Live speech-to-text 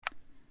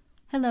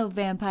Hello,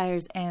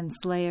 vampires and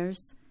slayers.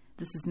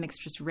 This is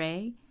Mixtress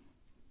Ray,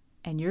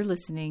 and you're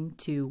listening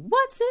to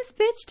What's This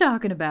Bitch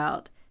Talking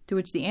About? To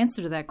which the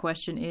answer to that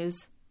question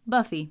is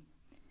Buffy.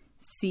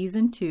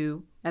 Season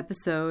 2,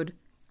 episode...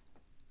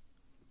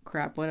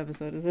 Crap, what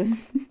episode is this?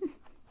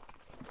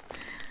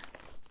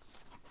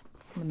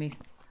 Let me...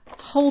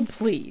 Hold,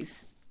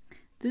 please.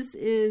 This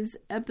is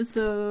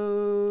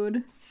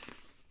episode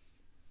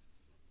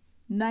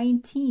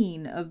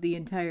 19 of the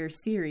entire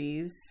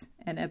series,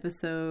 and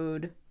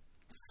episode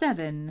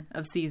 7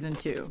 of season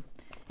 2,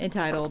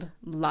 entitled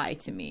Lie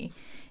to Me.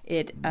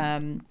 It,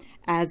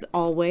 as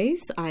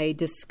always, I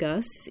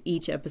discuss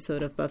each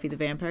episode of Buffy the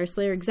Vampire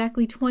Slayer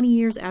exactly 20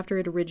 years after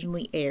it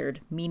originally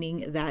aired,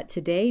 meaning that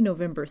today,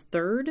 November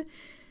 3rd,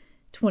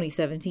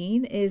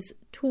 2017, is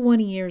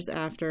 20 years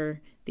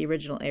after the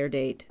original air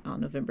date on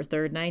November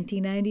 3rd,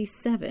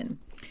 1997.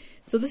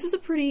 So this is a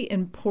pretty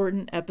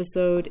important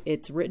episode.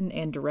 It's written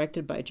and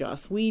directed by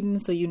Joss Whedon,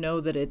 so you know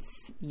that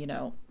it's,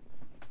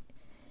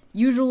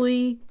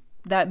 usually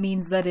that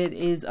means that it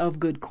is of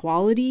good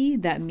quality.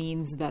 That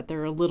means that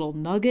there are little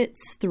nuggets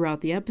throughout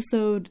the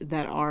episode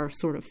that are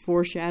sort of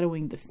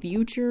foreshadowing the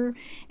future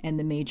and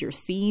the major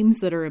themes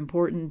that are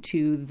important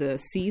to the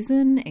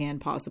season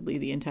and possibly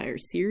the entire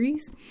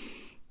series.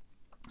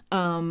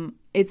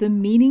 It's a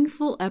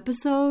meaningful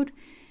episode,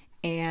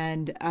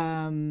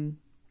 and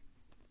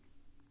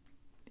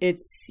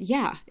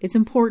it's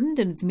important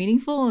and it's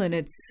meaningful and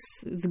it's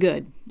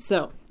good.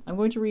 So I'm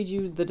going to read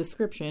you the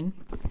description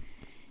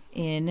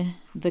in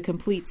The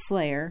Complete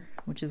Slayer,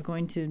 which is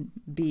going to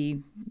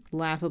be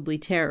laughably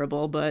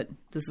terrible, but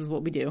this is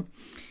what we do.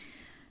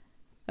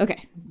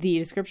 Okay, the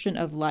description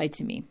of Lie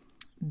to Me.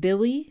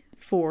 Billy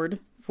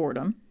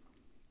Fordham,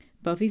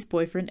 Buffy's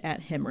boyfriend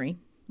at Hemry,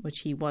 which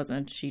he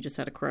wasn't, she just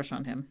had a crush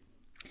on him,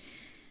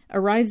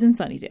 arrives in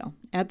Sunnydale.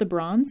 At the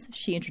Bronze,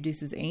 she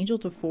introduces Angel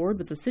to Ford,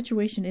 but the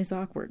situation is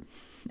awkward.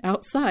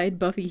 Outside,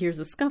 Buffy hears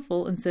a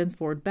scuffle and sends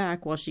Ford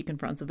back while she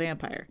confronts a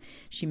vampire.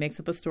 She makes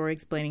up a story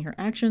explaining her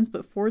actions,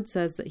 but Ford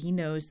says that he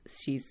knows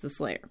she's the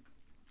Slayer.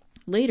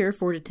 Later,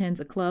 Ford attends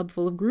a club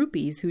full of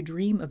groupies who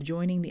dream of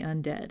joining the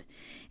undead.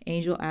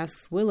 Angel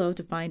asks Willow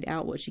to find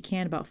out what she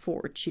can about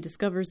Ford. She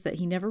discovers that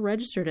he never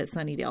registered at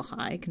Sunnydale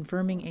High,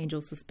 confirming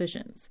Angel's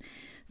suspicions.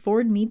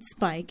 Ford meets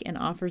Spike and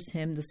offers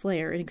him the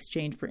Slayer in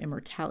exchange for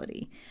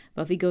immortality.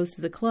 Buffy goes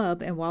to the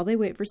club, and while they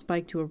wait for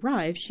Spike to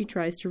arrive, she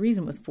tries to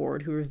reason with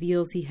Ford, who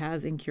reveals he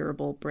has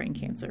incurable brain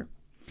cancer.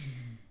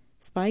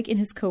 Spike and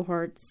his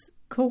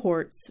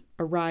cohorts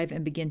arrive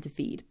and begin to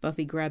feed.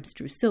 Buffy grabs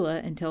Drusilla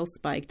and tells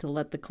Spike to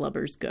let the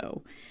clubbers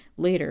go.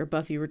 Later,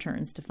 Buffy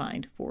returns to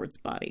find Ford's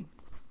body.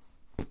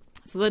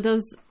 So that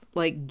does,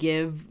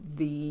 give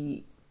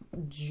the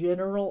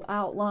general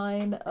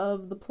outline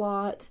of the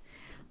plot.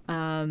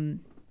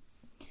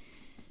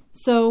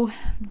 So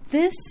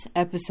this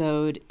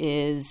episode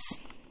is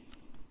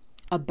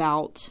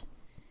about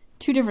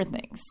two different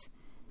things.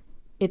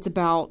 It's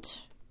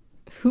about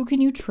who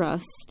can you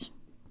trust,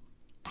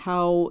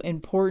 how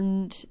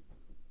important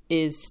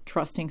is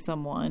trusting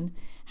someone,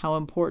 how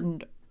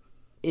important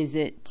is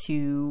it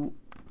to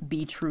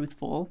be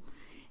truthful,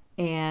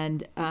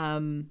 and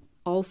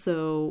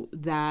also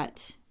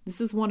that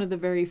this is one of the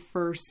very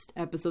first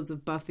episodes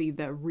of Buffy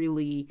that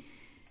really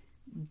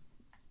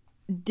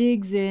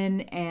digs in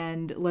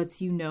and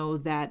lets you know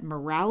that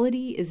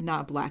morality is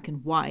not black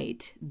and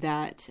white,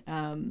 that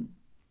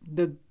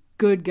the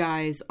good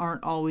guys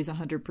aren't always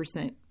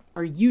 100%,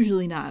 are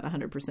usually not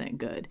 100%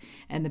 good,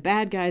 and the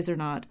bad guys are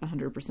not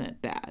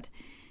 100% bad.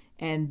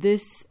 And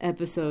this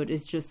episode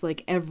is just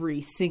like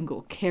every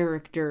single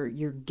character,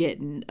 you're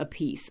getting a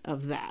piece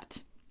of that.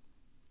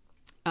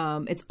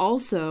 It's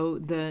also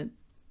the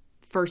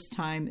first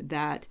time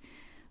that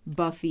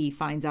Buffy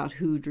finds out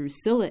who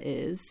Drusilla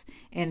is,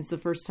 and it's the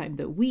first time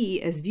that we,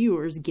 as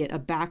viewers, get a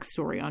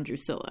backstory on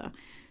Drusilla.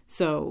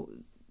 So,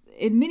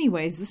 in many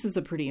ways, this is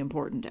a pretty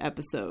important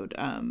episode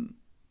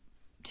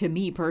to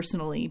me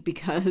personally,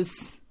 because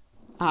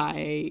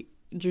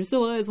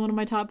Drusilla is one of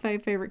my top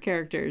 5 favorite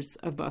characters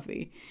of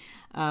Buffy.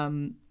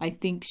 I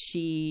think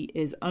she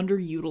is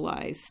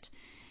underutilized.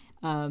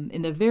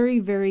 In the very,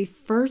 very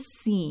first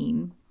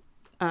scene,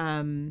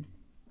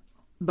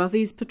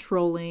 Buffy's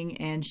patrolling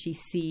and she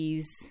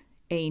sees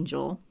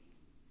Angel.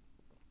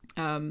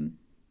 The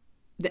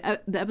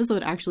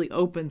episode actually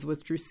opens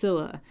with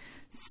Drusilla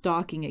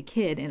stalking a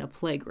kid in a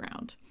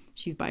playground.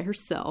 She's by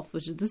herself,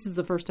 this is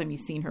the first time you've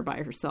seen her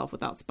by herself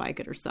without Spike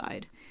at her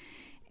side.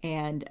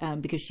 And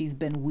because she's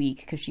been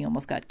weak because she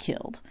almost got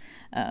killed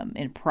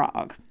in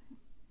Prague.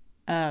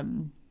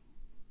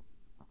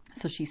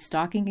 So she's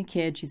stalking a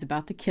kid, she's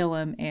about to kill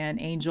him, and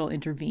Angel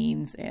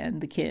intervenes and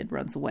the kid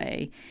runs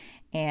away.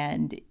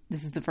 And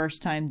this is the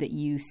first time that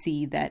you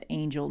see that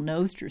Angel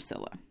knows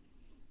Drusilla.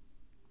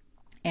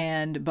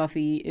 And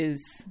Buffy is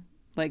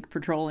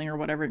patrolling or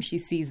whatever, and she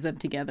sees them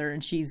together,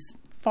 and she's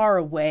far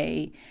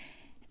away,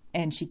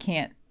 and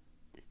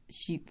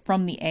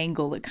from the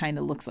angle, it kind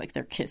of looks like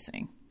they're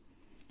kissing.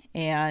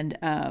 And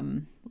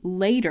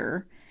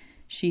later,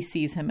 she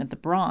sees him at the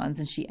Bronze,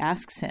 and she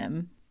asks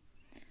him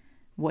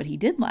what he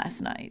did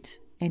last night.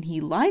 And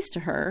he lies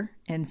to her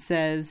and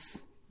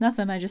says,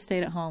 nothing, I just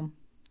stayed at home.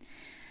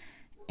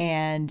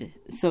 And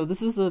so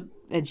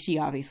and she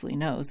obviously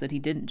knows that he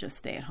didn't just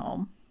stay at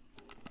home.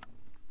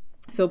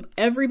 So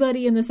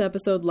everybody in this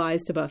episode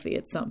lies to Buffy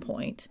at some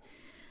point.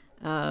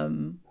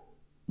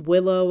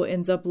 Willow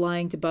ends up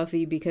lying to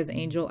Buffy because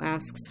Angel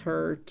asks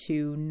her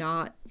to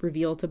not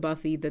reveal to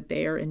Buffy that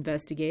they are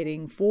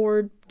investigating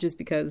Ford, just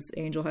because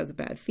Angel has a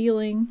bad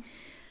feeling.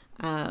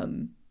 I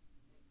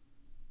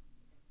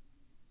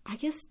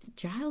guess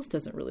Giles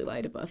doesn't really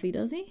lie to Buffy,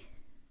 does he?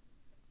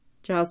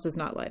 Giles does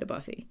not lie to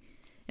Buffy.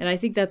 And I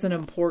think that's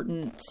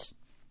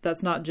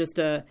that's not just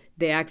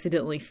they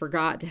accidentally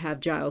forgot to have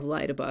Giles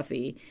lie to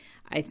Buffy.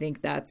 I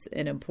think that's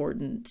an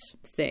important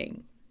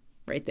thing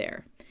right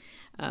there.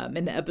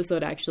 And the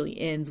episode actually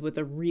ends with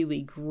a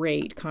really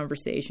great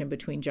conversation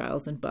between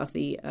Giles and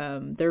Buffy.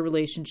 Their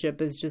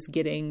relationship is just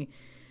getting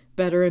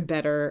better and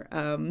better.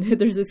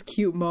 There's this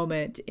cute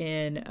moment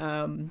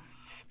in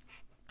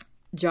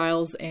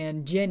Giles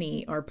and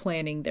Jenny are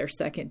planning their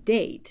second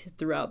date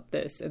throughout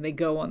this, and they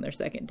go on their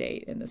second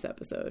date in this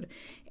episode.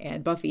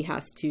 And Buffy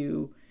has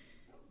to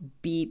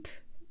beep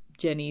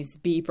Jenny's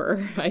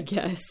beeper, I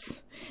guess,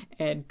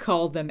 and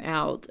call them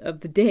out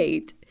of the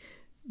date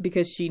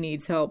because she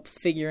needs help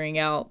figuring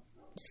out,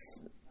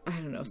 I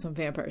don't know, some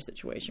vampire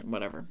situation,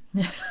 whatever.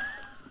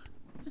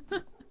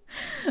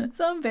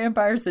 Some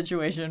vampire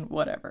situation,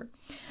 whatever.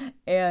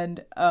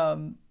 And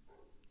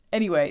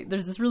anyway,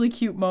 there's this really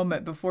cute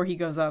moment before he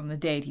goes on the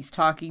date. He's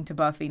talking to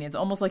Buffy, and it's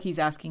almost like he's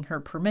asking her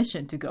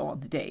permission to go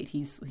on the date.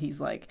 He's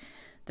like,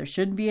 there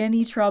shouldn't be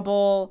any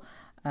trouble.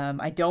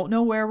 I don't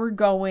know where we're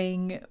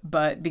going,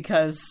 but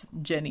because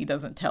Jenny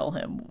doesn't tell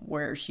him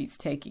where she's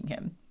taking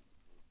him.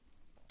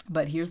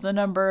 But here's the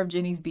number of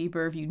Jenny's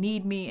beeper if you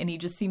need me. And he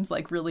just seems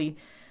like really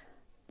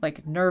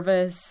like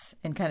nervous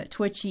and kind of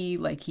twitchy.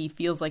 Like he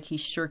feels like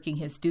he's shirking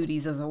his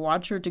duties as a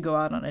watcher to go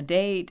out on a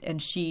date.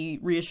 And she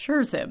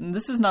reassures him. And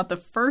this is not the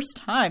first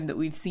time that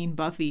we've seen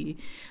Buffy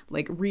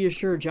like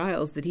reassure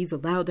Giles that he's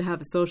allowed to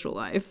have a social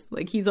life.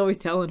 Like he's always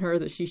telling her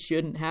that she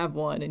shouldn't have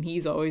one. And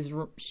she's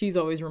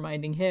always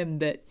reminding him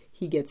that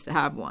he gets to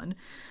have one.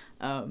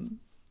 And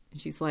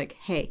she's like,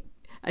 hey,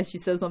 she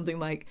says something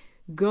like,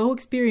 go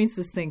experience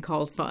this thing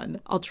called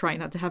fun. I'll try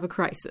not to have a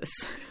crisis.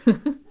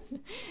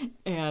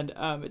 And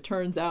it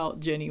turns out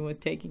Jenny was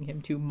taking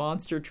him to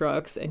monster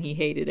trucks and he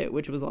hated it,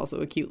 which was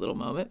also a cute little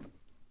moment.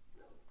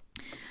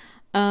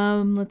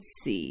 Let's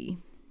see.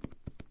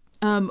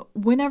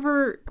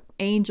 Whenever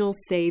Angel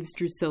saves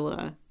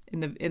Drusilla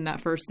in that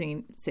first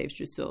scene,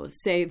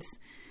 saves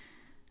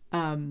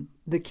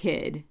the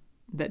kid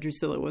that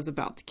Drusilla was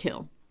about to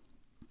kill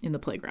in the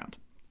playground.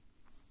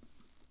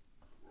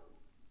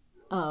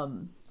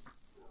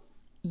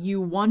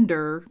 You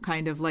wonder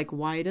kind of like,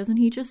 why doesn't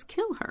he just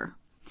kill her?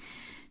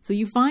 So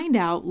you find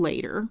out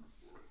later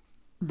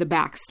the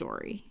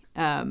backstory.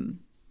 I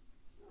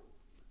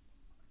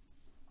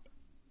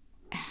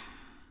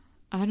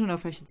don't know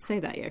if I should say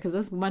that yet, because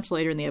that's much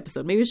later in the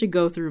episode. Maybe I should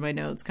go through my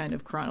notes kind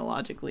of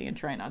chronologically and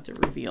try not to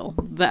reveal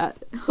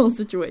that whole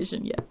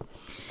situation yet.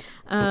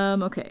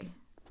 Okay.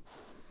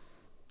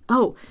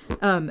 Oh,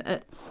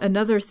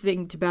 another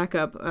thing to back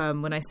up,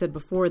 when I said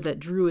before that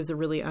Drew is a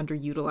really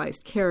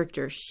underutilized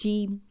character,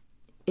 she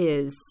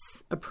is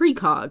a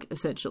precog,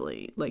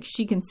 essentially. Like,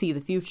 she can see the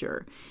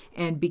future.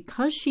 And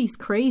because she's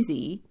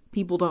crazy,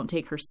 people don't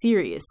take her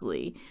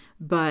seriously.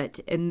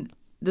 And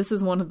this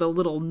is one of the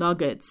little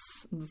nuggets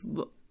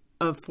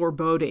of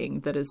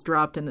foreboding that is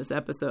dropped in this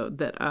episode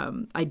that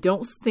I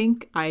don't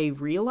think I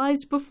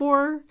realized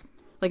before.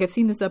 Like, I've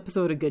seen this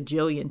episode a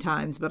gajillion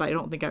times, but I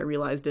don't think I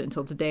realized it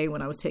until today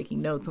when I was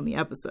taking notes on the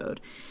episode.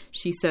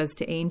 She says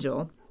to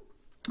Angel,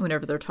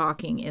 whenever they're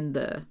talking in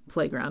the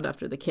playground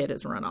after the kid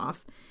has run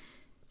off,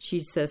 she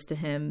says to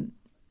him,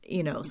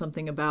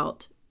 something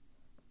about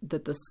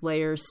that the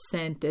Slayer's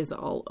scent is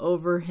all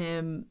over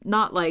him.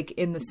 Not like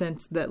in the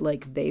sense that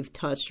like they've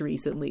touched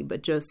recently,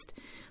 but just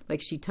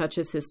like she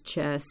touches his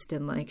chest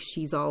and like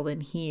she's all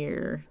in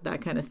here,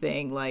 that kind of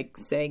thing, like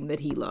saying that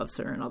he loves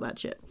her and all that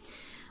shit.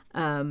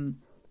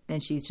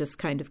 And she's just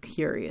kind of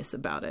curious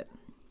about it.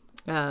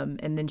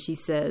 And then she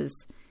says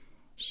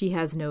she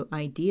has no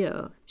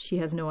idea. She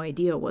has no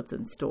idea what's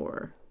in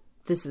store.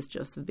 This is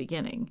just the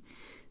beginning.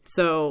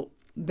 So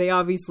they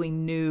obviously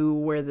knew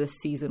where this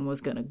season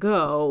was going to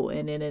go.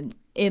 And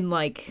in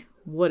like,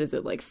 what is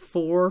it, like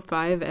 4 or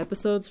 5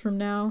 episodes from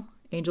now,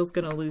 Angel's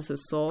going to lose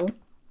his soul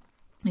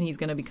and he's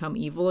going to become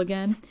evil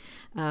again.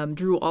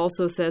 Drew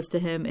also says to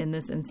him in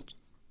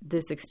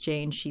this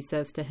exchange, she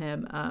says to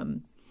him,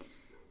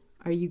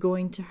 are you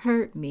going to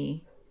hurt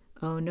me?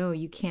 Oh no,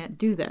 you can't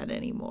do that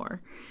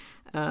anymore.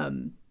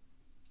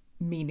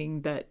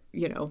 Meaning that,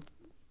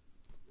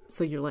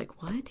 so you're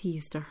like, what? He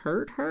used to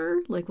hurt her?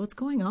 Like, what's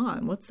going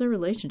on? What's their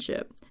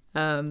relationship?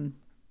 So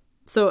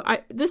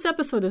this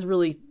episode is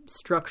really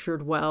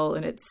structured well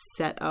and it's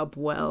set up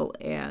well.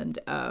 And,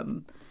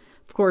 of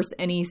course,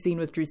 any scene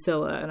with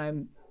Drusilla, and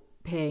I'm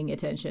paying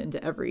attention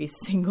to every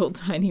single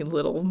tiny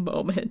little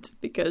moment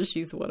because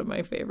she's one of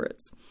my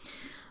favorites.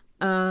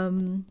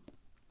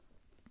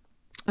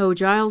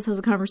 Giles has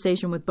a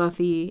conversation with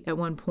Buffy at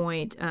one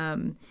point.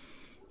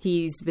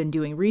 He's been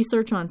doing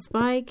research on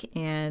Spike,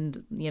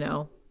 and,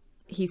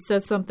 he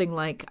says something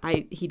like,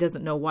 he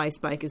doesn't know why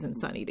Spike is in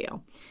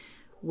Sunnydale,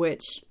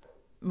 which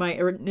my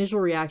initial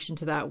reaction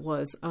to that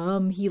was,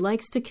 he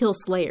likes to kill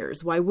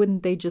Slayers. Why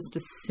wouldn't they just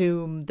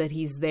assume that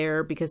he's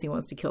there because he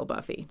wants to kill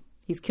Buffy?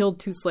 He's killed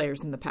 2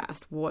 Slayers in the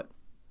past. What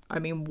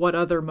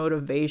other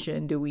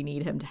motivation do we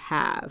need him to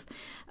have?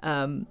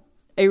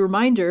 A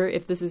reminder,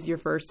 if this is your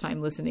first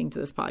time listening to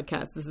this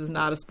podcast, this is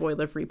not a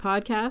spoiler-free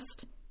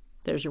podcast.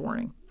 There's your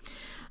warning.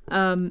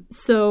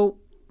 So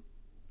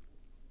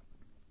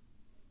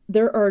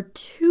there are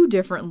 2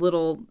 different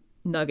little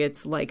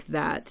nuggets like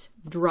that,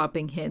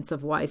 dropping hints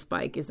of why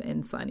Spike is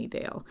in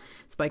Sunnydale.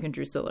 Spike and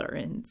Drusilla are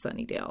in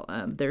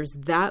Sunnydale. There's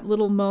that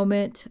little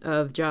moment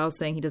of Giles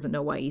saying he doesn't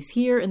know why he's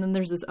here. And then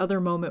there's this other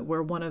moment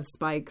where one of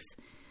Spike's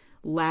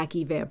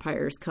lackey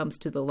vampires comes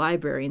to the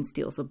library and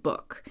steals a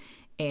book.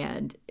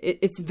 And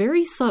it's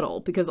very subtle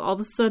because all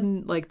of a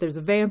sudden, there's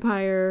a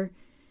vampire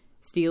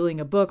stealing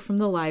a book from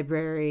the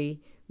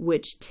library,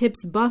 which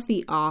tips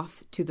Buffy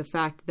off to the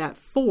fact that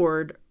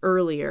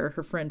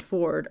her friend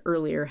Ford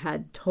earlier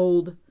had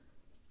told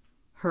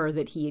her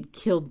that he had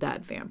killed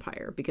that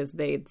vampire because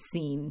they had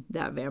seen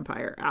that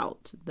vampire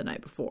out the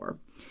night before.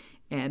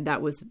 And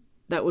that was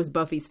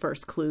Buffy's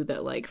first clue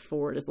that,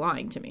 Ford is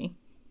lying to me.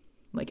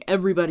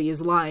 Everybody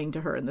is lying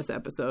to her in this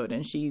episode,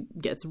 and she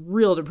gets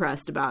real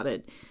depressed about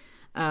it.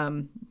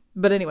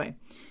 But anyway,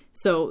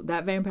 so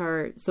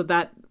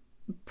that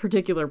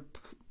particular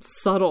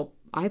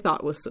I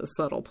thought was a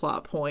subtle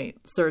plot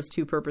point serves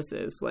 2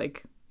 purposes,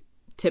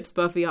 tips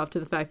Buffy off to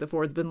the fact that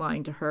Ford's been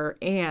lying to her,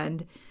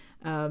 and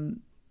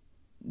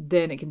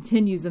then it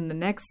continues in the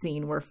next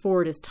scene where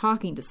Ford is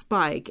talking to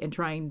Spike and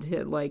trying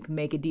to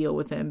make a deal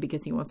with him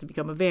because he wants to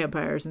become a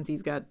vampire since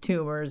he's got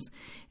tumors,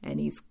 and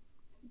he's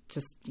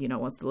just,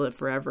 wants to live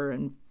forever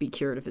and be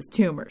cured of his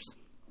tumors.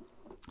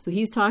 So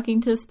he's talking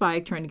to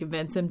Spike, trying to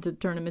convince him to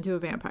turn him into a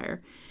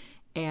vampire.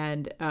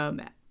 And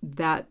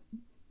that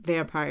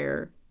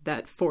vampire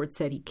that Ford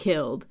said he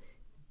killed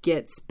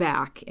gets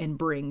back and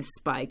brings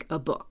Spike a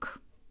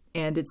book.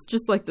 And it's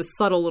just the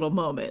subtle little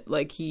moment.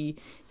 He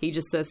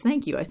just says,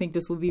 "Thank you. I think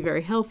this will be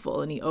very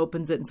helpful." And he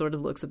opens it and sort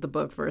of looks at the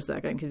book for a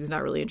second because he's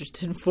not really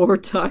interested in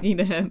Ford talking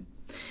to him.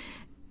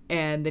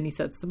 And then he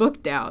sets the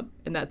book down,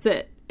 and that's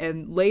it.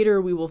 And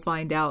later we will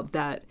find out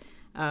that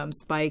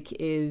Spike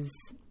is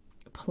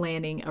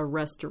planning a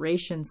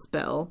restoration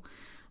spell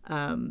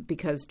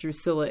because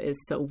Drusilla is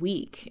so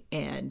weak,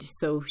 and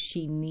so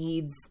she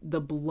needs the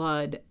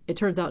blood. It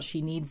turns out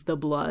she needs the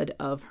blood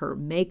of her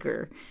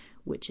maker,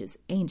 which is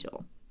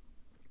Angel,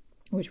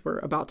 which we're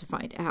about to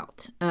find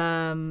out.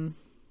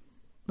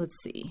 Let's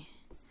see.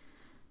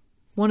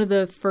 One of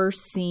the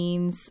first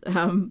scenes,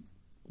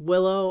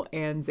 Willow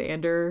and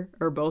Xander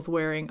are both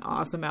wearing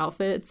awesome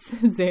outfits.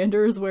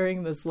 Xander is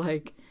wearing this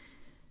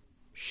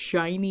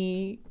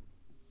shiny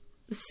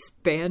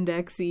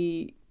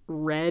spandexy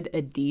red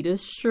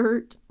Adidas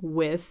shirt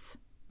with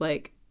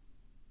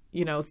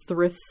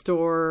thrift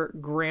store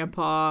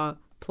grandpa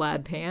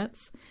plaid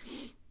pants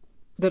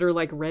that are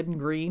red and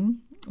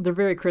green. They're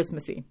very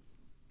Christmassy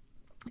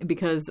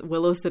because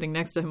Willow's sitting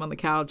next to him on the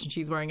couch and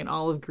she's wearing an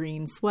olive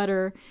green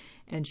sweater,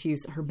 and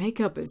her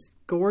makeup is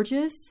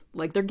gorgeous.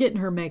 They're getting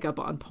her makeup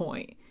on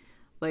point.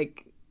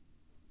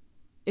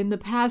 In the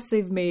past,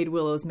 they've made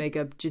Willow's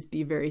makeup just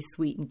be very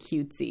sweet and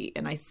cutesy,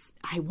 and I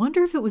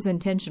wonder if it was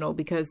intentional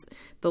because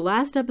the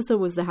last episode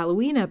was the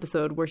Halloween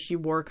episode where she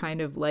wore kind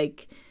of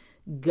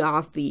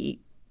gothy,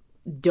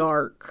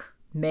 dark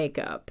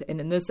makeup.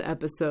 And in this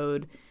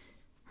episode,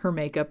 her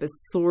makeup is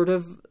sort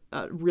of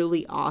a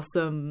really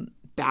awesome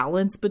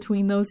balance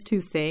between those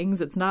 2 things.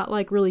 It's not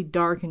really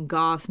dark and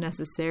goth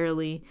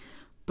necessarily,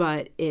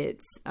 but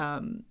it's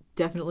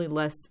definitely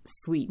less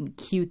sweet and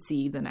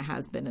cutesy than it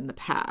has been in the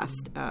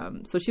past.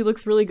 So she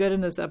looks really good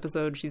in this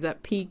episode. She's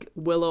at peak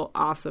Willow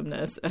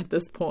awesomeness at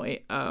this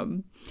point.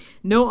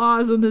 No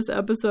Oz in this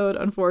episode,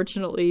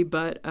 unfortunately,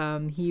 but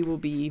he will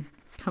be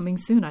coming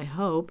soon, I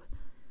hope.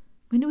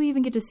 When do we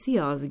even get to see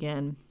Oz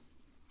again?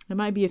 It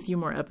might be a few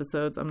more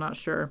episodes. I'm not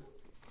sure.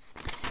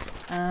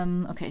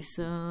 Okay,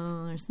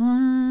 so there's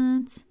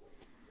that.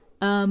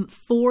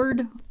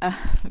 Ford.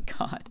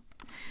 God.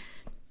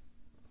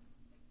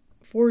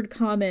 Ford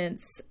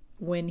comments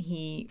when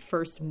he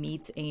first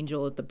meets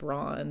Angel at the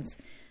Bronze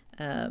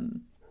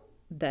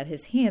that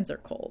his hands are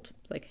cold.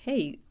 It's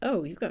hey,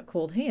 you've got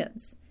cold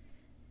hands.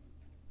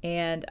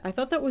 And I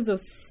thought that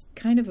was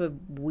kind of a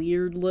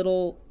weird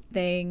little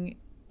thing.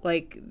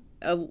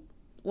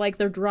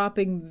 They're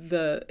dropping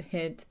the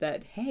hint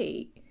that,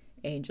 hey,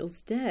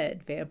 Angel's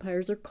dead.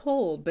 Vampires are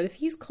cold. But if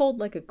he's cold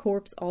like a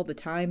corpse all the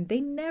time,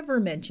 they never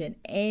mention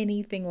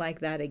anything like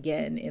that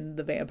again in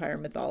the vampire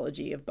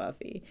mythology of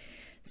Buffy.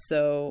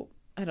 So,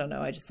 I don't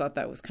know. I just thought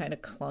that was kind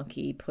of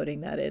clunky putting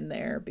that in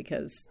there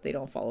because they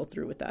don't follow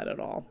through with that at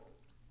all.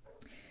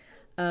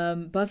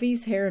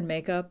 Buffy's hair and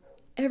makeup,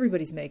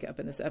 everybody's makeup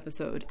in this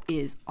episode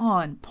is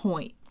on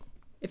point.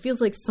 it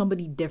feels like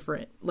somebody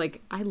different.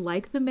 Like, I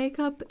like the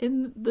makeup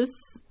in this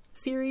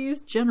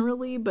series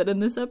generally, but in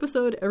this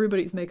episode,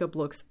 everybody's makeup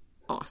looks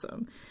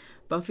awesome.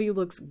 Buffy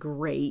looks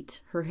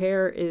great. Her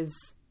hair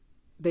is,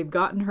 they've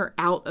gotten her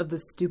out of the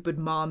stupid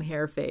mom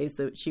hair phase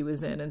that she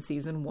was in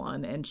season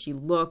 1, and she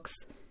looks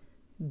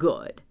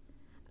good.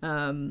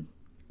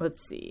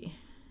 Let's see.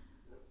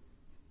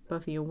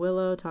 Buffy and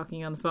Willow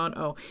talking on the phone.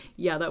 Oh,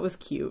 yeah, that was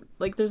cute.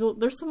 Like, there's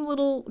some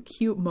little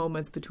cute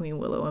moments between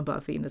Willow and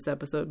Buffy in this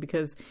episode,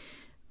 because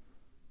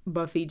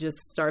Buffy just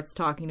starts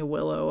talking to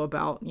Willow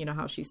about, you know,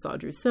 how she saw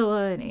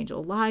Drusilla and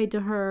Angel lied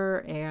to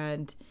her,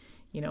 and,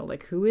 you know,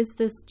 like, who is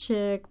this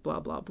chick?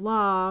 Blah, blah,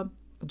 blah.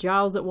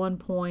 Giles at one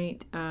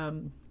point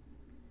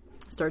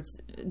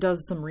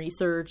does some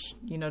research,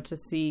 you know, to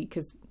see,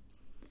 because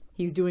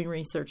he's doing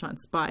research on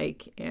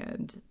Spike,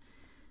 and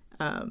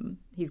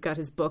he's got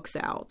his books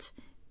out,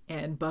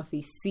 and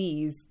Buffy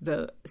sees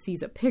a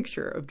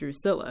picture of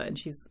Drusilla,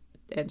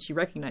 and she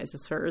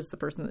recognizes her as the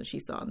person that she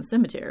saw in the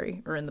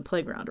cemetery or in the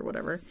playground or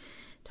whatever,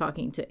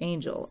 talking to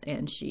Angel,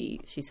 and she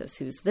says,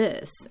 "Who's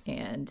this?"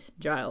 And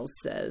Giles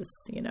says,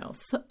 you know,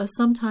 a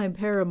sometime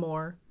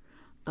paramour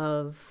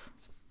of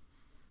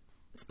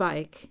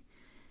Spike.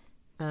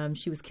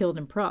 She was killed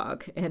in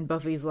Prague. And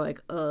Buffy's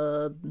like,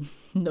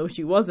 no,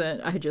 she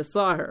wasn't. I just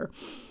saw her.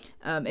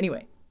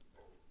 Anyway.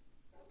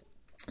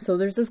 So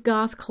there's this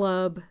goth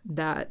club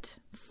that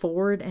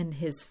Ford and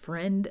his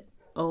friend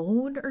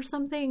own or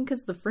something,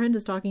 because the friend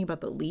is talking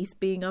about the lease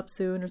being up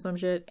soon or some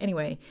shit.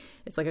 Anyway,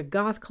 it's like a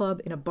goth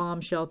club in a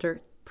bomb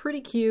shelter.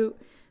 Pretty cute.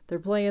 They're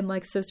playing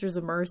like Sisters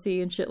of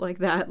Mercy and shit like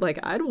that. Like,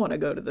 I'd want to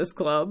go to this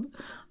club.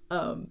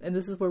 And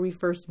this is where we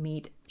first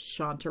meet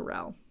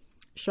Chanterelle.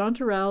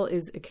 Chanterelle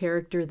is a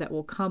character that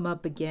will come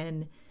up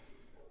again.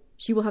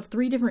 She will have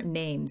 3 different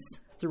names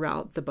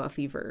throughout the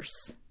Buffyverse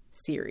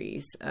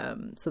series.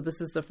 So this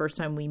is the first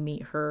time we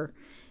meet her,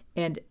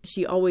 and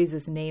she always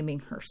is naming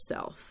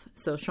herself.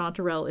 So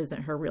Chanterelle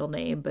isn't her real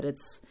name, but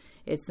it's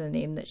the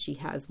name that she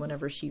has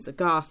whenever she's a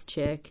goth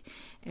chick.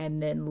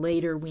 And then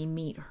later we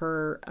meet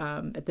her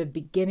at the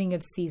beginning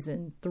of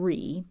season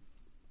 3.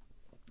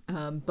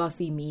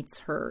 Buffy meets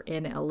her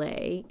in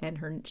LA,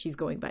 and she's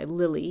going by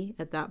Lily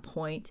at that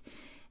point.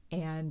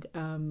 And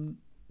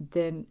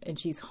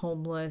she's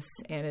homeless,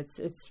 and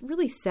it's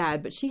really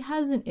sad, but she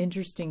has an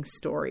interesting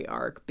story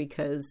arc,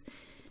 because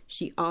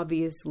she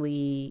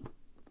obviously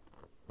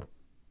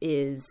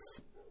is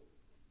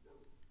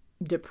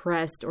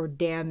depressed or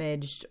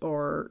damaged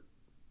or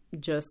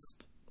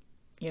just,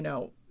 you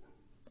know,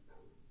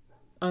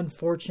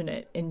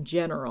 unfortunate in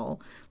general.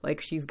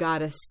 Like, she's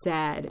got a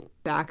sad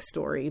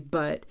backstory,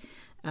 but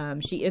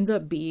she ends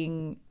up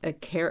being a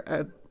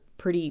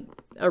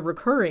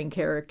recurring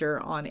character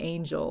on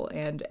Angel,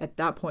 and at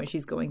that point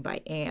she's going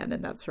by Anne,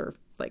 and that's her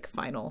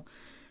final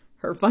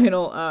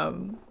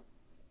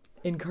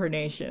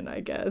incarnation,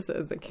 I guess,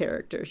 as a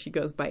character. She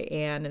goes by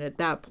Anne, and at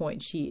that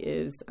point she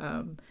is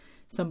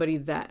somebody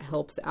that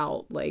helps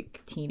out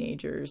like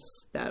teenagers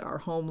that are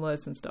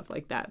homeless and stuff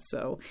like that.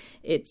 So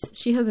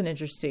she has an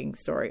interesting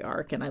story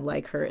arc, and I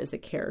like her as a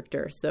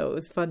character. So it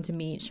was fun to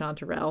meet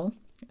Chanterelle.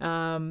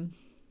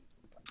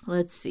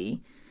 Let's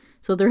see.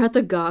 So they're at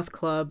the goth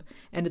club,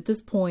 and at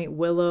this point,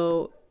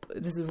 Willow,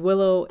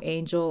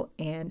 Angel,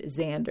 and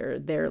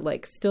Xander, they're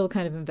like still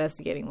kind of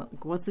investigating,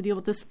 like, what's the deal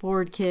with this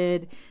Ford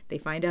kid? They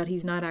find out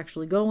he's not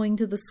actually going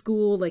to the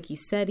school like he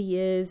said he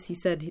is. He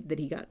said that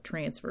he got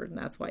transferred, and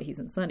that's why he's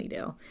in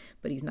Sunnydale,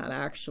 but he's not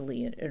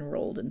actually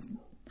enrolled in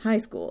high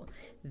school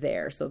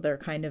there. So they're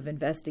kind of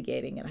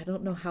investigating, and I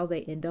don't know how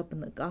they end up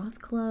in the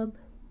goth club.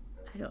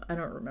 I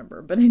don't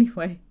remember, but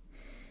anyway,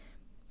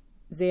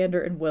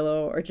 Xander and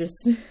Willow are just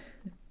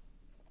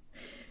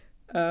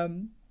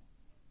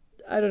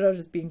I don't know,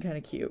 just being kind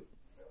of cute.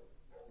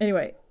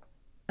 Anyway,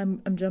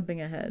 I'm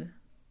jumping ahead.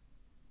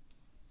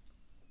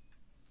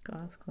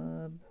 Goth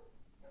club.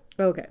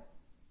 Okay.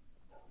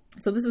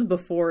 So this is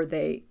before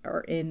they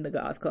are in the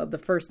goth club. The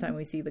first time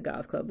we see the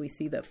goth club, we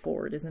see that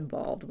Ford is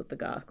involved with the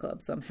goth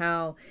club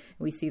somehow.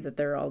 We see that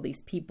there are all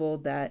these people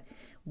that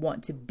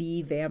want to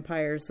be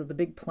vampires. So the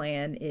big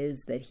plan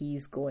is that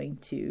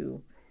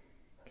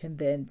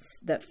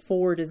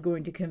Ford is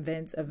going to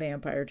convince a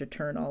vampire to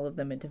turn all of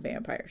them into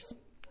vampires.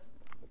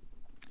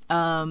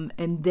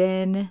 And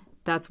then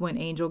that's when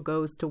Angel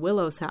goes to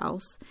Willow's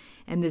house.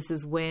 And this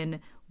is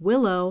when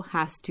Willow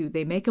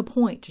they make a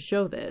point to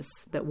show this,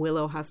 that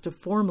Willow has to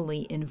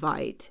formally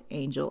invite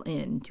Angel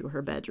into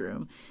her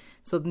bedroom.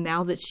 So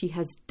now that she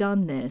has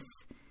done this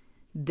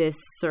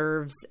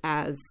serves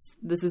as,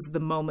 this is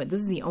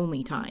the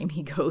only time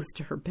he goes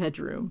to her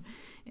bedroom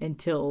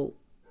until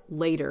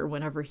later,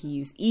 whenever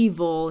he's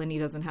evil and he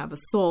doesn't have a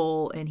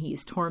soul and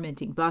he's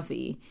tormenting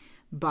Buffy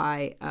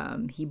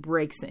he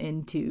breaks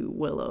into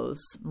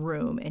Willow's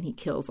room and he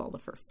kills all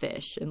of her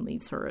fish and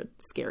leaves her a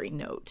scary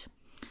note.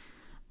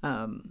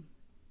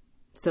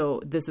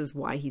 So this is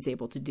why he's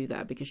able to do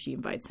that, because she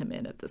invites him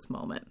in at this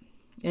moment.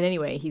 And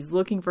anyway, he's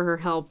looking for her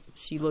help.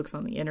 She looks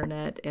on the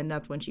internet, and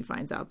that's when she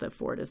finds out that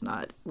Ford is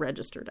not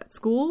registered at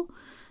school.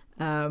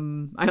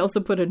 I also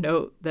put a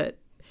note that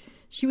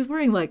she was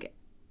wearing like,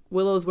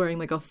 Willow's wearing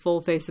like a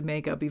full face of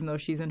makeup, even though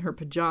she's in her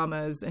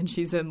pajamas and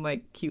she's in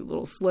like cute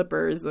little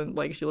slippers and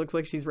like she looks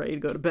like she's ready to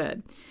go to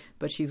bed.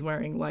 But she's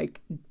wearing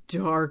like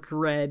dark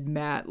red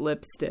matte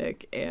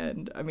lipstick,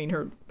 and I mean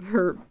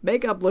her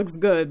makeup looks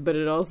good, but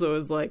it also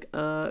is like,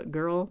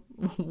 girl,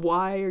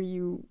 why are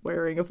you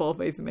wearing a full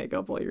face of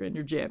makeup while you're in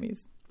your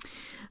jammies?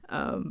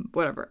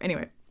 Whatever.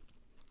 Anyway,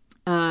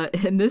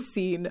 in this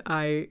scene,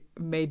 I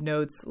made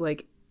notes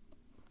like,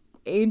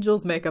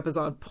 Angel's makeup is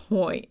on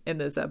point in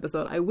this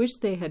episode. I wish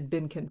they had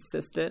been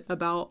consistent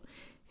about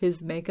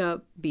his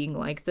makeup being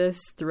like this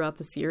throughout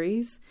the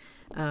series,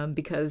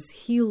 because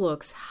he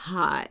looks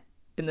hot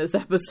in this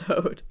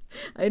episode.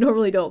 I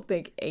normally don't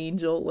think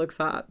Angel looks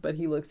hot, but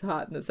he looks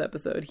hot in this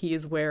episode. He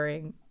is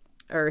wearing,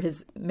 or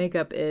his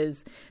makeup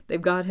is,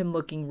 they've got him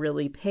looking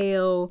really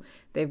pale.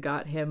 They've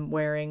got him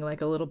wearing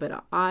like a little bit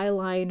of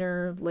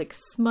eyeliner, like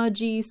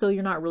smudgy, so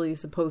you're not really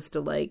supposed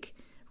to like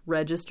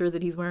register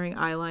that he's wearing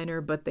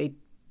eyeliner, but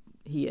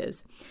he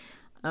is.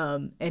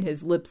 And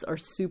his lips are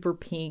super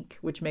pink,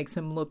 which makes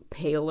him look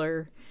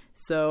paler.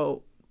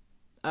 So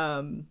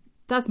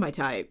that's my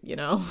type, you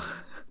know.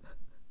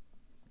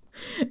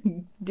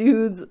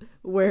 Dudes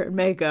wearing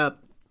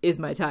makeup is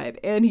my type.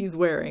 And he's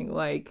wearing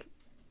like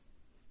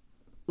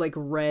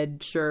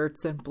red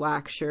shirts and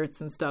black shirts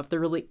and stuff. They're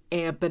really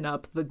amping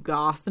up the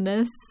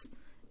gothness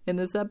in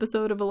this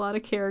episode of a lot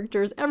of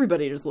characters.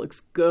 Everybody just looks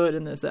good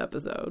in this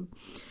episode.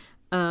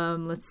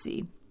 Let's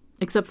see.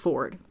 Except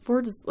Ford.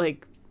 Ford is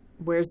like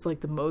wears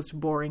like the most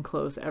boring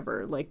clothes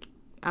ever. Like,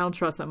 I don't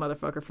trust that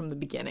motherfucker from the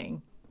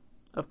beginning.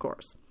 Of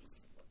course.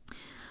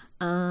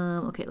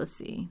 Okay, let's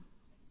see.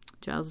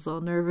 Giles is all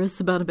nervous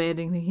about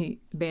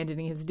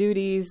abandoning his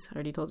duties. I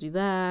already told you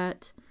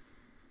that.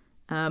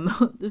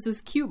 There's this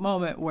cute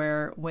moment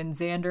when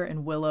Xander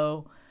and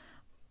Willow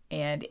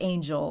and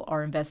Angel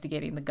are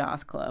investigating the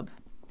goth club.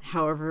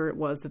 However it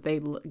was that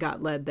they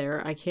got led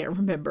there, I can't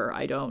remember.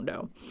 I don't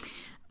know.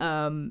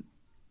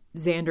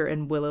 Xander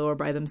and Willow are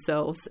by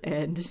themselves,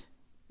 and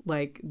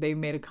like they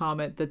made a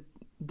comment that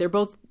they're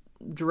both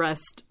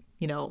dressed,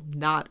 you know,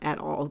 not at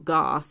all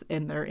goth,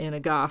 and they're in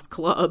a goth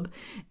club.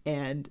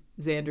 And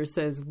Xander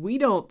says, "We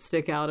don't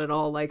stick out at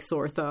all like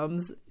sore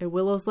thumbs." And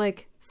Willow's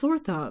like, "Sore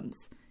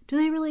thumbs? Do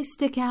they really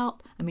stick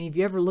out? I mean, have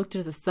you ever looked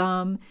at the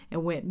thumb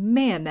and went,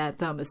 man, that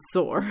thumb is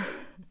sore?"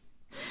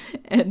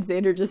 And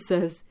Xander just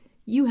says,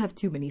 "You have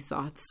too many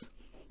thoughts,"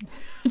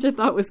 which I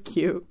thought was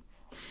cute.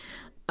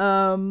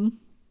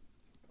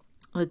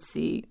 Let's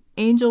see.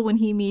 Angel, when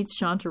he meets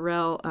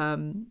Chanterelle,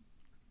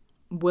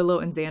 Willow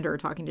and Xander are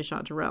talking to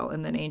Chanterelle,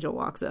 and then Angel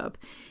walks up,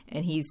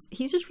 and he's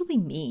just really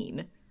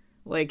mean.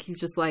 Like, he's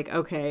just like,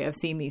 okay, I've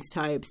seen these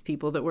types,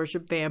 people that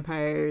worship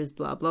vampires,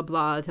 blah, blah,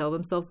 blah, tell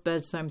themselves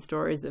bedtime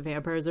stories that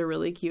vampires are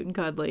really cute and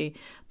cuddly,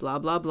 blah,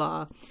 blah,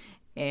 blah.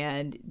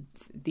 And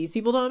these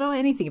people don't know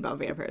anything about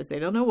vampires. They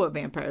don't know what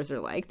vampires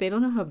are like. They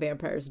don't know how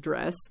vampires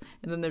dress.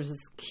 And then there's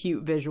this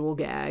cute visual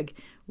gag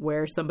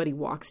where somebody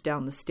walks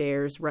down the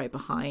stairs right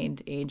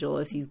behind Angel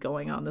as he's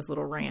going on this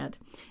little rant.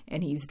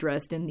 And he's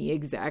dressed in the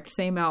exact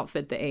same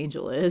outfit that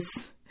Angel is.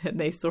 And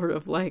he sort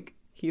of like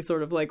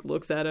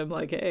looks at him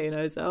like, hey,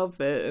 nice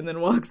outfit. And then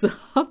walks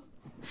up.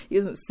 He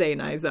doesn't say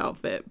nice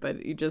outfit, but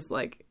he just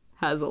like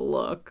has a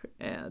look.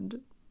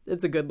 And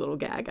it's a good little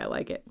gag. I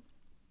like it.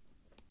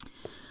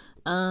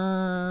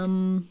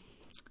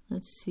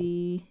 Let's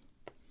see.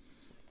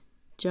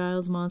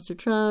 Giles monster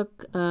truck.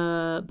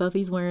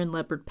 Buffy's wearing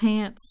leopard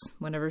pants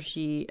whenever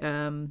she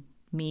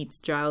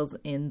meets Giles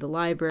in the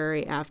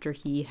library after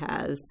he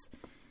has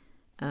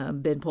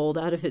been pulled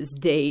out of his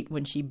date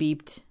when she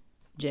beeped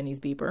Jenny's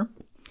beeper.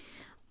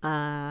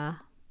 And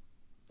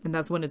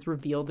that's when it's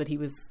revealed that he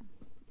was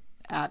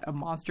at a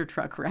monster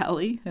truck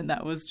rally, and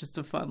that was just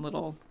a fun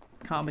little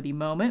comedy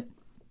moment.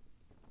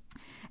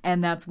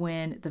 And that's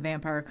when the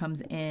vampire comes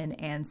in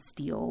and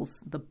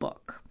steals the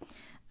book.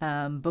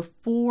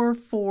 Before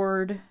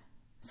Ford,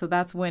 so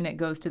that's when it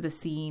goes to the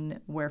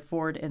scene where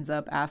Ford ends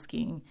up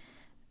asking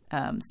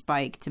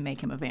Spike to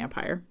make him a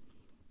vampire.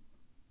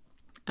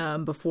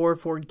 Before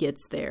Ford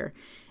gets there,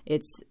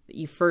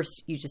 you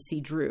just see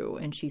Drew,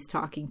 and she's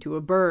talking to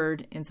a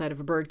bird inside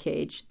of a bird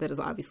cage that is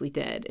obviously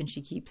dead, and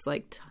she keeps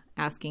like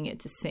asking it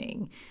to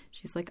sing.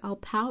 She's like, "I'll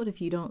pout if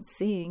you don't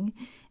sing,"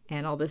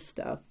 and all this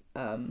stuff.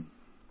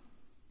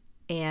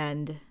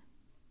 And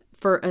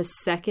for a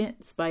second,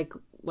 Spike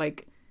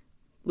like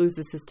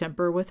loses his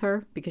temper with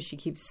her because she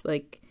keeps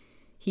like,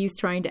 he's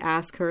trying to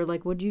ask her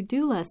like, "What'd you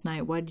do last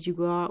night? Why did you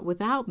go out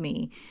without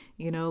me?"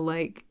 You know,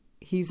 like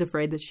he's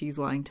afraid that she's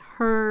lying to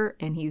her,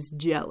 and he's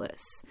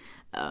jealous.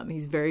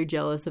 He's very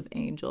jealous of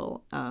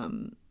Angel.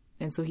 And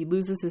so he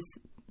loses his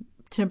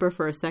temper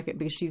for a second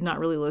because she's not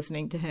really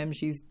listening to him.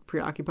 She's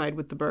preoccupied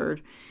with the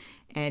bird.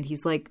 And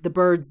he's like, "The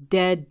bird's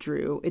dead,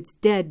 Drew. It's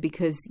dead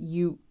because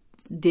you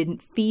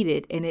didn't feed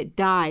it and it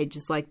died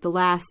just like the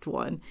last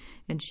one."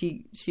 And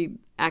she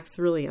acts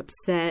really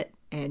upset,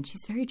 and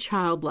she's very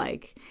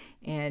childlike,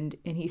 and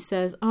he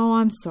says, "Oh,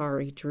 I'm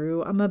sorry,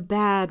 Drew. I'm a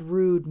bad,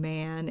 rude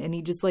man." And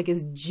he just like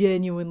is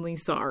genuinely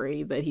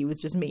sorry that he was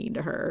just mean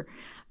to her.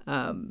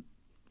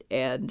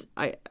 And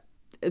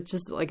it's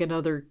just like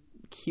another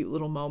cute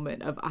little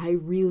moment of, I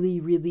really,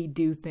 really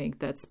do think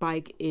that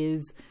Spike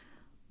is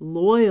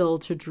loyal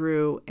to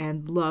Drew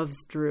and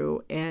loves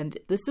Drew. And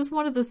this is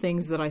one of the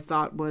things that I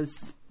thought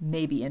was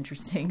maybe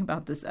interesting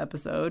about this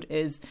episode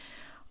is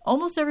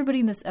almost everybody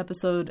in this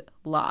episode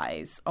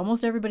lies.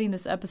 Almost everybody in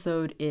this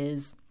episode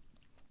is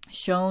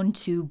shown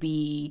to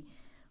be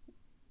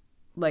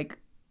like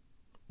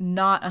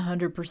not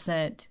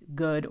 100%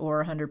 good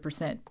or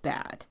 100%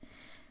 bad.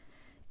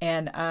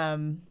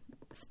 And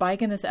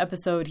Spike in this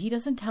episode, he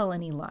doesn't tell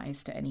any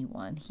lies to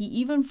anyone. He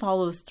even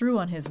follows through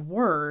on his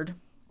word,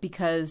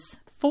 because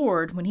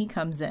Ford, when he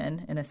comes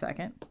in a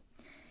second,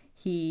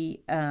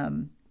 he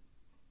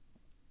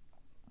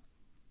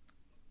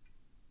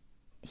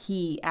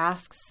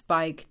asks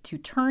Spike to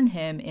turn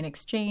him in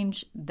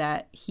exchange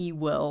that he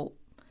will,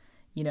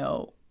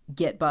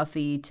 get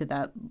Buffy to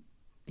that,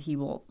 he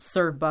will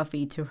serve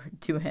Buffy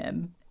to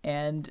him,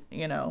 and,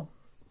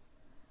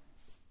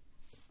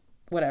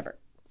 whatever.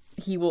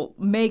 He will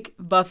make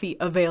Buffy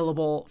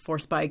available for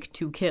Spike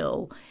to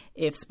kill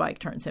if Spike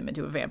turns him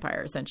into a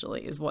vampire,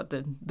 essentially, is what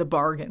the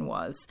bargain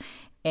was.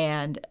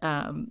 And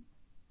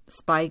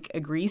Spike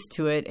agrees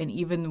to it, and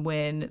even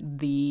when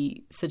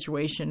the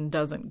situation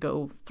doesn't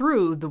go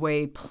through the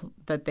way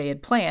that they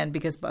had planned,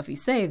 because Buffy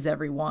saves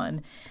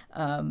everyone,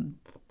 and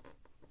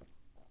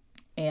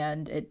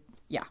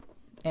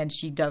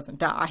she doesn't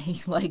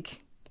die,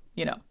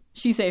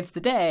 she saves the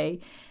day.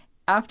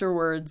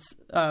 Afterwards,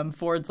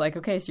 Ford's like,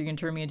 okay, so you're going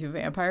to turn me into a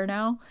vampire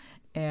now?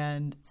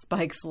 And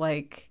Spike's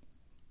like,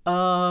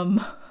 and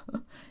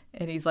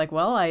he's like,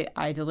 well,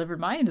 I delivered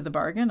my end of the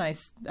bargain. I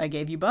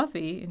gave you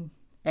Buffy.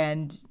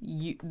 And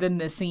then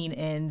the scene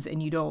ends,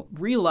 and you don't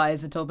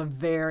realize until the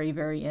very,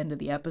 very end of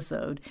the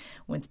episode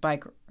when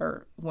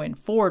when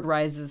Ford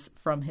rises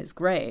from his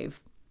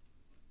grave,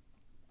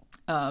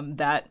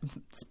 that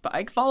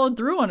Spike followed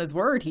through on his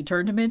word. He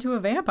turned him into a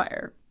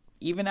vampire,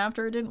 even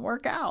after it didn't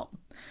work out.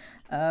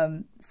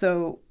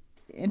 So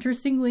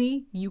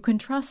interestingly, you can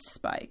trust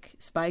Spike.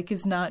 Spike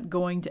is not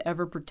going to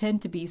ever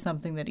pretend to be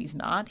something that he's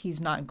not. He's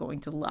not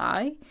going to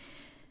lie.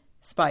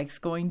 Spike's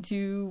going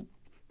to,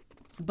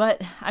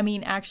 but I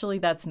mean, actually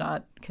that's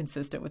not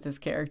consistent with his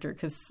character,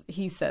 because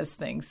he says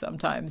things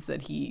sometimes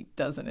that he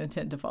doesn't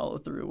intend to follow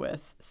through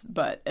with.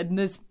 But in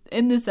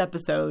this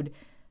episode,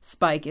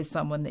 Spike is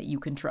someone that you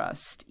can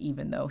trust,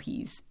 even though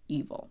he's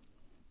evil.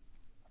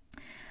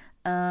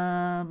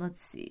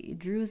 Let's see.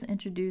 Drew's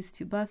introduced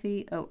to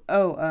Buffy.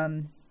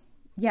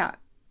 Yeah.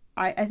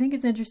 I think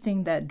it's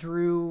interesting that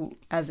Drew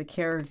as a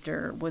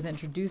character was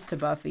introduced to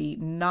Buffy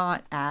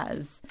not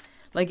as,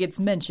 like, it's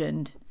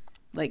mentioned,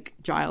 like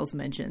Giles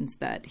mentions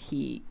that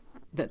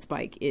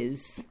Spike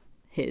is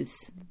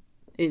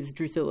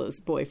Drusilla's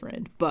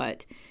boyfriend,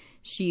 but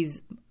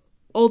she's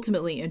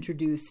ultimately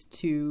introduced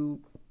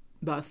to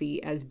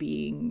Buffy as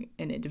being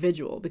an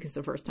individual, because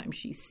the first time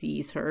she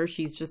sees her,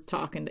 she's just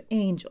talking to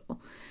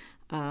Angel.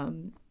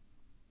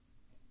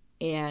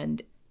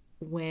 And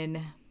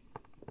when,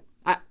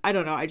 I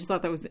don't know, I just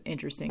thought that was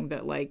interesting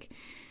that, like,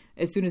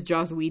 as soon as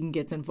Joss Whedon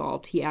gets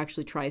involved, he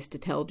actually tries to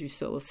tell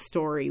Drusilla's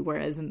story,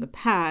 whereas in the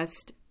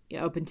past,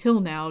 up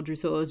until now,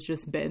 Drusilla's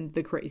just been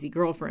the crazy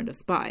girlfriend of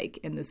Spike,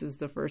 and this is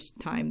the first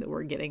time that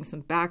we're getting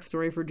some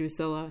backstory for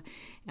Drusilla,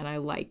 and I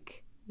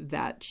like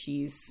that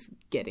she's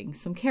getting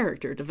some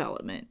character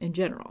development in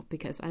general,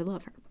 because I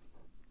love her.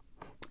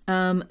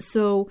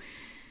 So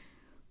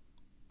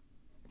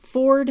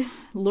Ford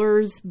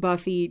lures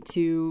Buffy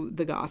to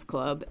the goth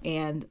club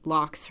and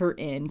locks her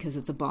in, because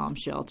it's a bomb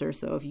shelter.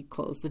 So if you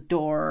close the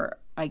door,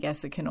 I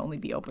guess it can only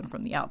be open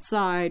from the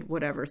outside,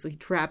 whatever. So he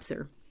traps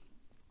her.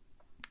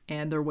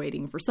 And they're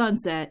waiting for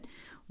sunset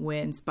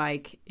when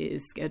Spike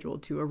is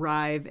scheduled to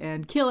arrive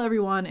and kill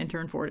everyone and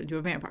turn Ford into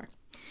a vampire.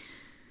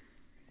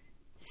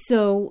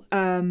 So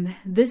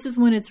this is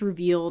when it's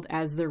revealed,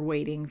 as they're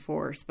waiting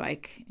for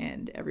Spike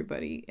and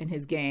everybody and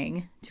his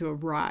gang to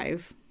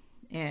arrive.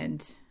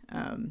 And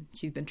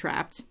she's been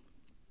trapped.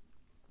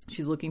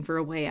 She's looking for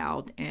a way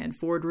out, and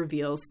Ford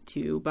reveals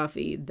to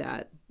Buffy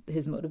that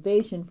his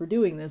motivation for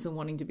doing this and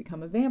wanting to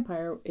become a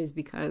vampire is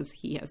because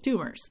he has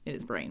tumors in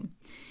his brain.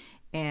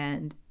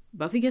 And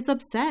Buffy gets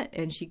upset,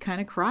 and she kind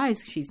of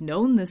cries. She's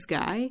known this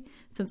guy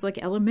since like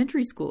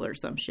elementary school or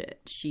some shit.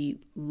 She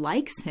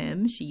likes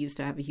him. She used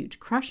to have a huge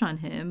crush on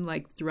him.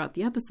 Like throughout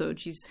the episode,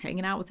 she's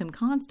hanging out with him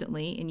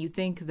constantly, and you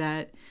think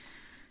that,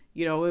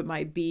 it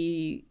might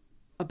be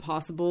a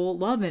possible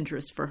love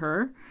interest for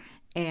her,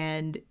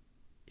 and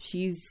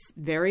she's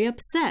very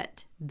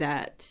upset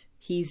that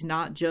he's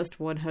not just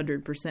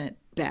 100%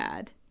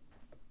 bad.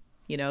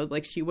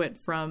 Like she went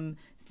from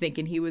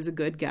thinking he was a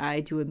good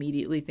guy to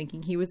immediately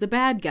thinking he was a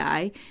bad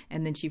guy,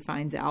 and then she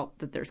finds out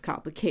that there's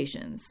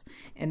complications.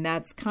 And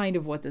that's kind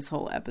of what this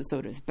whole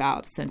episode is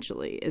about,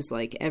 essentially, is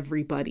like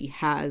everybody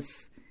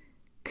has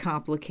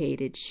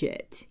complicated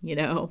shit,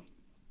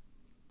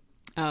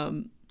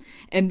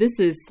 and this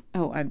is,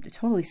 I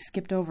totally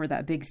skipped over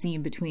that big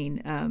scene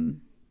between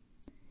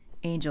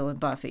Angel and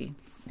Buffy.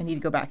 I need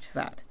to go back to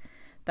that.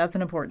 That's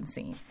an important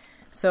scene.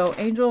 So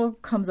Angel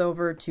comes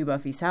over to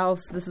Buffy's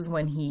house. This is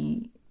when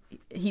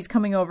he's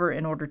coming over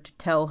in order to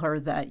tell her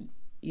that,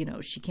 you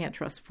know, she can't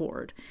trust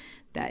Ford,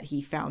 that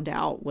he found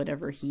out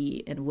whatever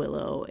he and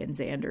Willow and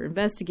Xander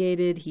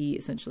investigated. He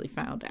essentially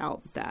found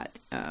out that,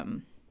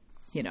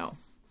 you know,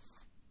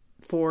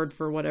 Ford,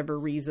 for whatever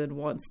reason,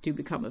 wants to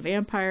become a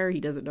vampire. He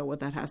doesn't know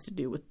what that has to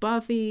do with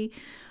Buffy,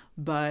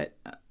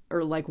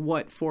 or like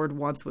what Ford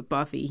wants with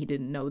Buffy. He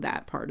didn't know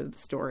that part of the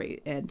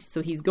story. And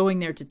so he's going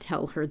there to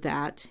tell her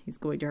that. He's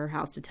going to her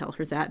house to tell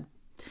her that.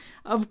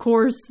 Of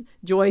course,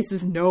 Joyce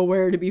is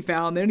nowhere to be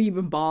found. They don't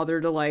even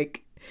bother to,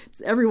 like,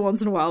 every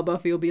once in a while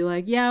Buffy will be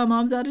like, yeah,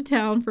 Mom's out of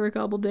town for a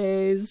couple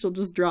days. She'll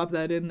just drop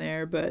that in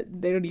there, but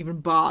they don't even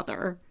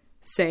bother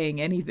saying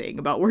anything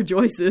about where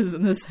Joyce is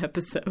in this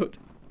episode.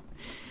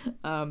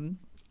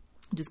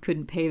 Just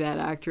couldn't pay that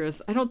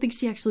actress. I don't think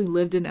she actually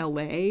lived in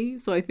LA,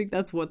 so I think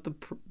that's what the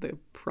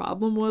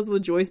problem was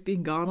with Joyce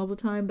being gone all the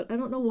time. But I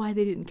don't know why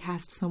they didn't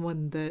cast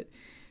someone that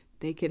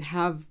they could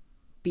have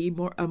be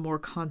a more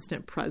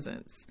constant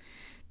presence,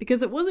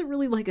 because it wasn't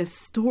really like a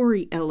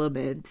story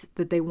element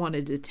that they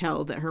wanted to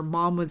tell, that her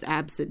mom was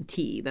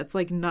absentee. That's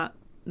like not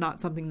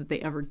something that they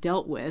ever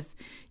dealt with.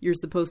 You're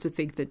supposed to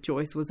think that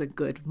Joyce was a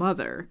good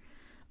mother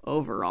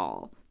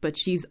overall, but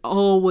she's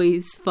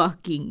always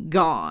fucking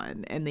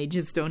gone, and they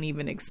just don't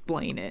even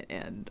explain it.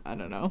 And I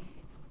don't know.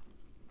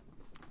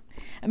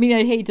 I mean,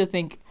 I'd hate to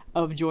think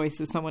of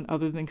Joyce as someone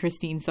other than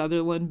Christine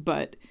Sutherland,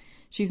 but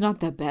she's not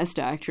the best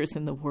actress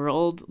in the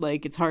world.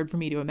 Like, it's hard for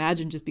me to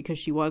imagine just because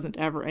she wasn't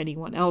ever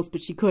anyone else,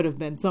 but she could have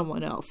been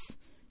someone else,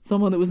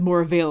 someone that was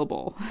more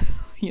available,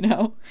 you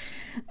know?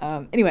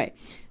 Anyway,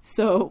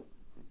 so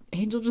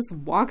Angel just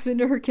walks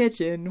into her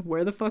kitchen.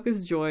 Where the fuck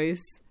is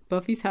Joyce?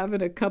 Buffy's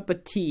having a cup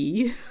of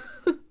tea.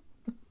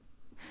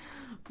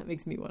 That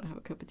makes me want to have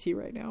a cup of tea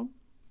right now.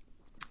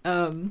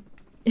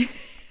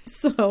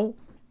 So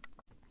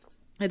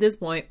at this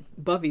point,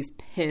 Buffy's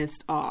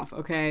pissed off,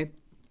 okay?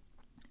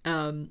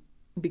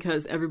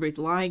 Because everybody's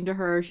lying to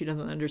her. She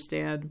doesn't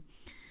understand,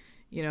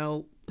 you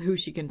know, who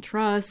she can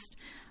trust.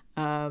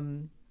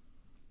 And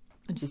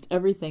just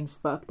everything's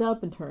fucked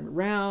up and turned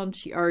around.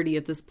 She already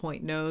at this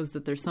point knows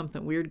that there's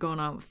something weird going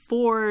on with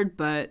Ford,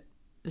 but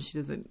she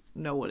doesn't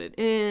know what it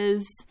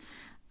is.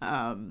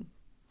 And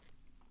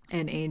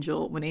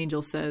when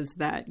Angel says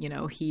that, you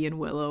know, he and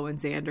Willow and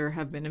Xander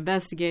have been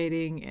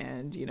investigating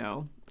and, you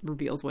know,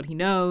 reveals what he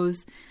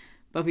knows,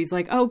 Buffy's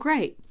like, oh,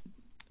 great.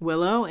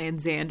 Willow and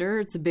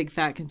Xander, it's a big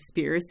fat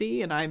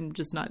conspiracy, and I'm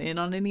just not in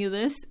on any of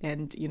this.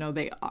 And, you know,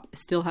 they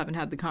still haven't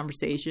had the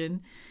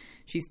conversation.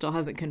 She still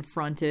hasn't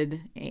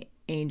confronted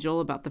Angel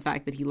about the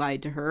fact that he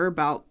lied to her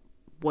about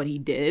what he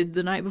did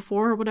the night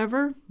before or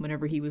whatever,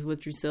 whenever he was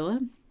with Drusilla.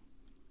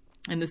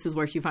 And this is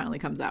where she finally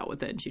comes out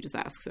with it, and she just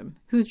asks him,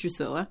 who's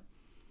Drusilla?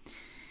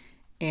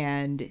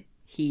 And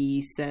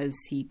he says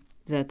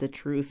that the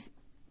truth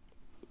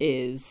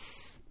is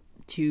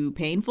too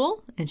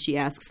painful, and she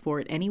asks for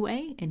it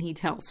anyway, and he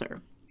tells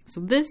her. So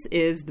this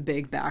is the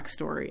big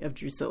backstory of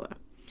Drusilla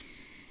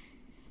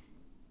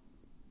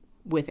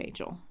with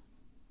Angel.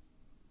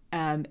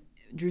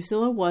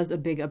 Drusilla was a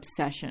big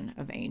obsession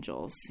of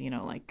Angel's, you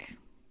know, like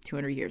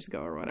 200 years ago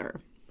or whatever,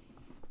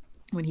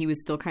 when he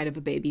was still kind of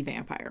a baby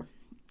vampire.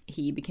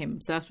 He became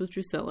obsessed with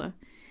Drusilla,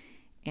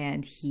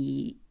 and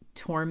he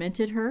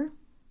tormented her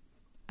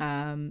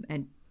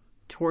and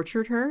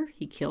tortured her.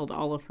 He killed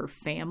all of her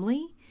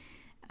family.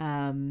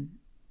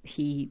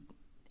 He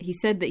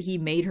said that he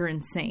made her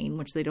insane,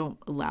 which they don't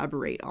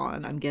elaborate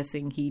on. I'm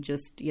guessing he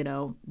just, you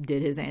know,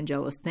 did his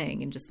Angelus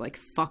thing and just like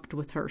fucked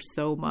with her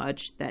so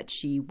much that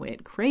she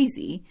went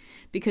crazy,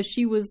 because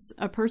she was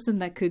a person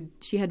that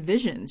she had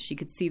visions. She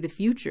could see the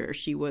future.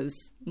 She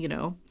was, you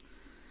know,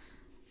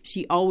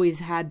 she always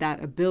had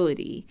that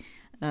ability,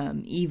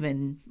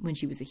 even when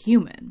she was a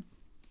human,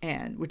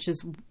 and which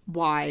is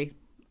why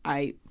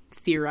I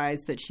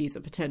theorize that she's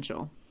a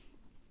potential.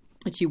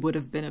 That she would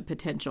have been a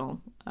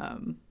potential.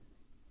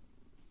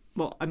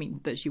 Well, I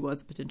mean, that she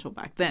was a potential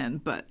back then,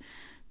 but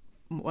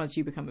once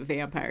you become a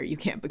vampire, you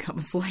can't become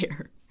a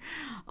slayer.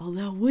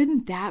 Although,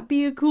 wouldn't that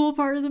be a cool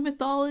part of the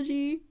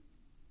mythology?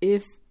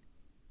 If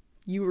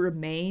you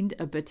remained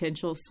a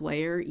potential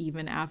slayer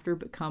even after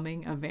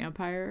becoming a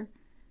vampire?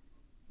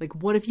 Like,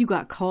 what if you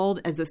got called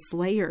as a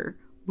slayer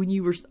when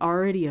you were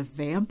already a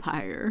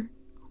vampire?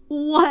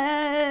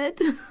 What?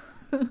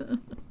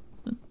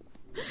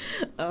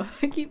 Oh,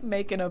 I keep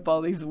making up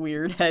all these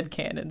weird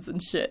headcanons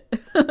and shit.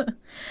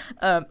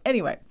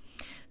 Anyway,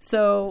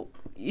 so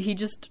he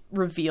just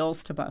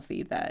reveals to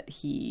Buffy that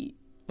he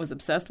was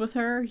obsessed with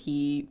her.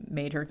 He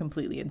made her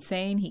completely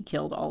insane. He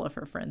killed all of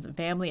her friends and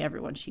family,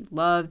 everyone she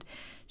loved.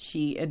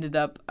 She ended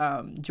up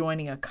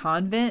joining a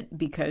convent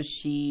because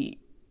she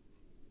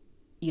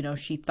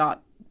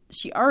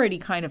already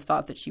kind of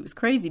thought that she was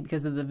crazy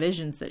because of the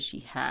visions that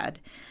she had.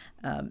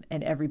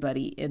 And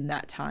everybody in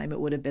that time, it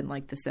would have been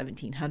like the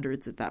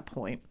 1700s at that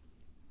point.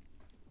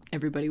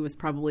 Everybody was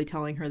probably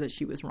telling her that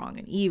she was wrong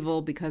and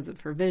evil because of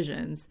her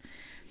visions.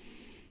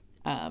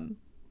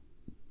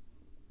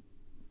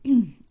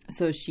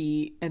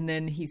 and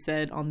then he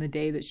said on the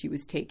day that she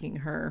was taking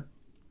her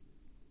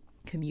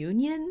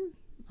communion,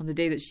 on the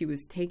day that she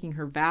was taking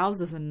her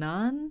vows as a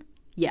nun,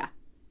 yeah,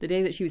 the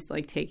day that she was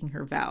like taking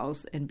her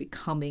vows and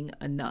becoming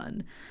a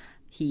nun,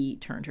 he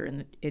turned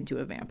her into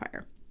a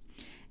vampire.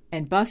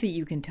 And Buffy,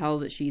 you can tell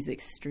that she's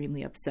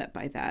extremely upset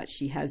by that.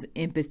 She has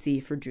empathy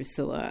for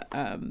Drusilla.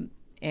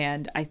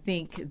 And I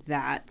think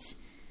that,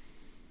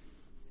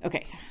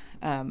 okay,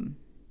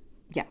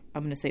 yeah,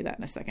 I'm going to say that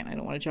in a second. I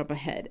don't want to jump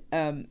ahead.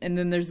 And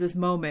then there's this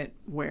moment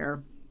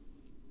where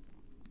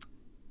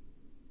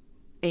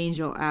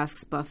Angel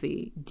asks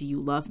Buffy, "Do you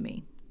love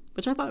me?"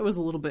 Which I thought was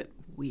a little bit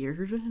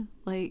weird.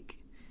 Like,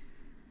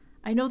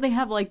 I know they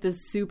have like this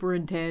super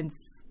intense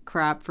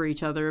crap for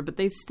each other, but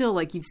they still,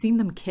 like, you've seen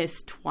them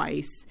kiss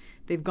twice.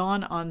 They've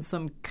gone on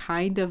some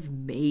kind of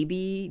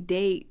maybe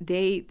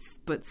dates,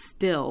 but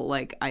still,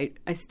 like, I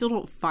still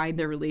don't find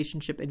their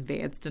relationship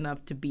advanced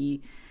enough to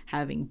be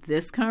having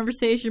this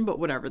conversation, but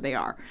whatever, they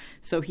are.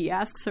 So he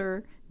asks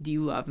her, "Do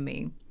you love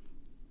me?"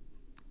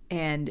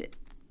 And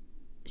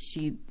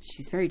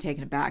she's very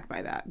taken aback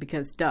by that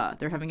because, duh,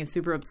 they're having a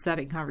super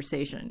upsetting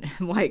conversation.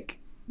 Like,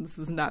 this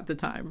is not the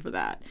time for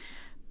that.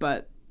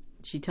 But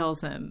she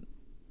tells him,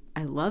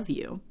 "I love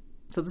you."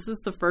 So this is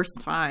the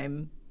first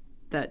time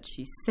that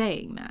she's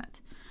saying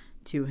that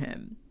to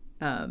him.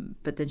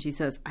 But then she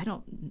says,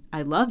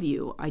 I love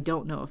you. I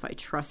don't know if I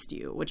trust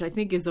you," which I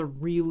think is a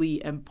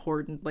really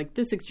important, like,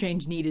 this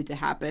exchange needed to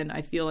happen.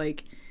 I feel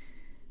like,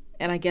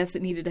 and I guess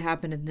it needed to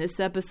happen in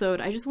this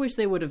episode. I just wish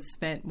they would have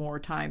spent more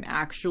time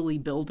actually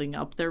building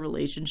up their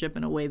relationship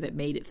in a way that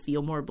made it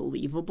feel more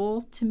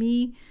believable to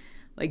me.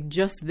 Like,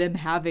 just them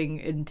having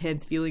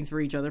intense feelings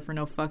for each other for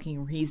no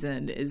fucking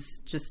reason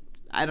is just,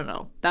 I don't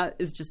know. That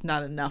is just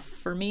not enough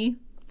for me.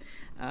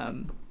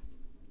 I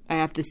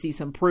have to see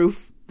some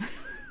proof.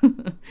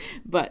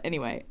 But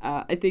anyway,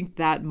 I think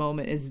that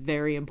moment is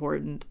very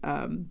important.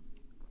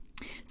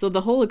 So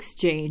the whole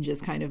exchange is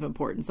kind of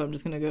important. So I'm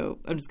just going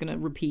to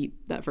repeat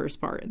that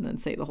first part and then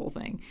say the whole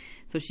thing.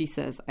 So she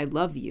says, "I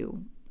love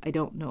you. I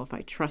don't know if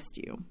I trust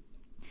you."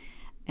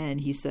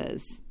 And he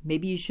says,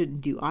 "Maybe you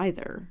shouldn't do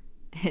either."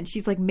 And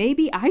she's like,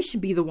 "Maybe I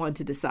should be the one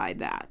to decide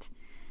that."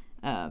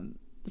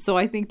 So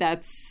I think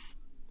that's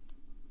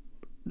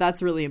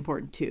really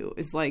important too.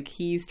 It's like,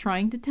 he's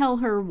trying to tell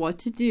her what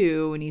to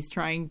do, and he's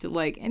trying to,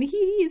 like, and he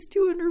is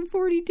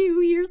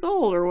 242 years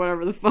old or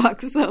whatever the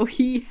fuck, so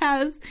he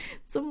has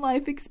some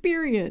life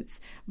experience.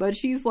 But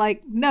she's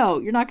like, "No,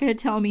 you're not going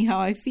to tell me how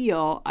I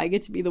feel. I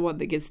get to be the one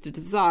that gets to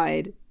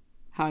decide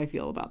how I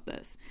feel about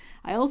this."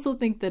 I also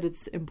think that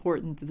it's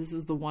important that this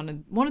is the one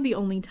of the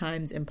only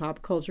times in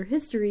pop culture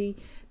history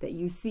that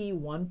you see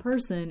one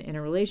person in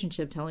a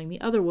relationship telling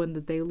the other one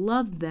that they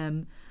love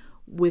them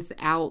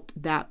without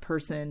that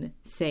person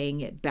saying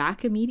it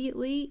back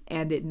immediately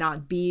and it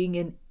not being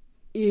an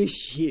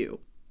issue.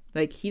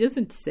 Like, he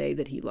doesn't say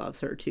that he loves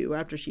her too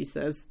after she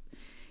says,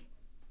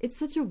 it's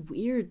such a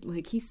weird,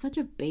 like, he's such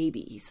a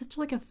baby. He's such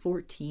like a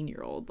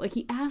 14-year-old. Like,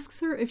 he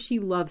asks her if she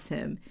loves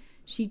him.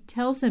 She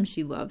tells him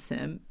she loves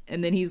him.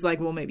 And then he's like,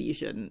 "Well, maybe you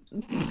shouldn't."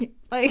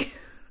 Like,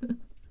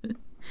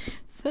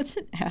 such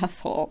an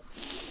asshole.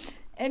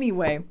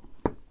 Anyway,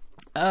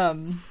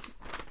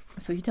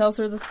 so he tells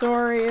her the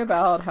story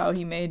about how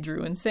he made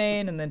Drew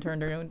insane and then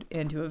turned her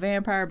into a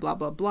vampire, blah,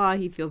 blah, blah.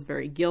 He feels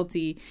very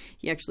guilty.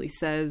 He actually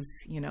says,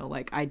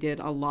 like, "I did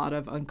a lot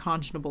of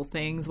unconscionable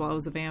things while I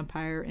was a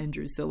vampire, and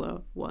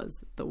Drusilla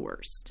was the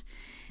worst."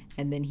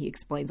 And then he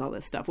explains all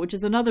this stuff, which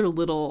is another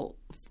little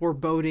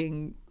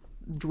foreboding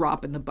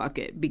drop in the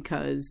bucket,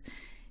 because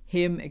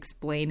him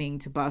explaining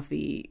to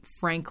Buffy,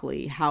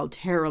 frankly, how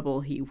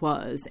terrible he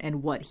was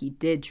and what he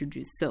did to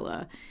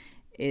Drusilla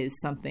is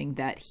something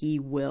that he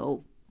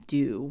will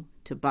do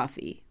to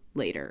Buffy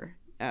later.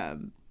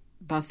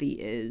 Buffy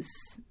is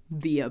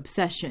the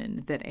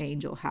obsession that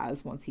Angel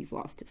has once he's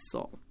lost his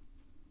soul.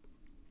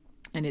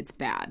 And it's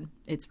bad.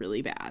 It's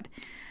really bad.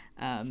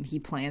 He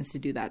plans to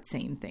do that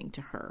same thing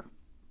to her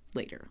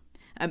later.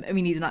 I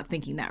mean, he's not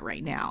thinking that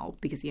right now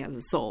because he has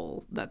a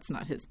soul. That's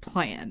not his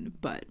plan.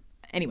 But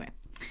anyway,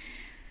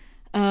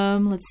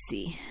 let's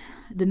see.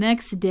 The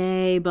next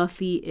day,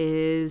 Buffy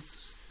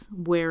is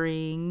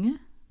wearing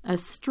a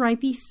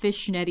stripy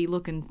fishnetty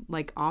looking,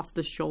 like, off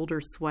the shoulder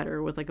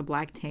sweater with like a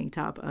black tank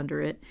top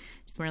under it.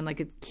 She's wearing like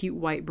a cute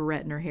white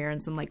barrette in her hair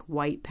and some like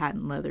white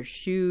patent leather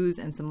shoes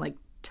and some like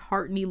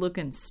tartany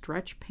looking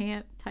stretch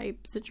pant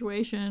type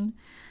situation.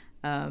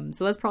 So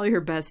that's probably her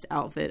best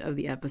outfit of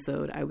the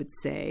episode, I would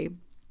say.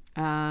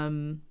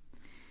 You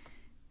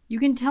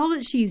can tell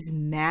that she's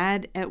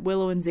mad at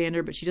Willow and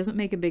Xander, but she doesn't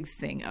make a big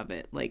thing of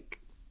it. Like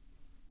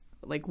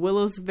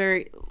Willow's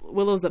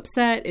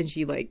upset, and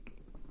she, like,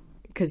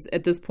 because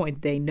at this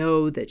point they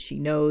know that she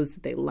knows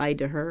that they lied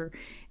to her,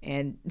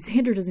 and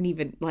Xander doesn't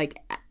even, like,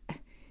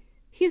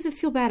 he doesn't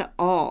feel bad at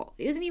all.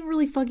 He doesn't even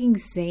really fucking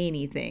say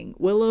anything.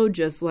 Willow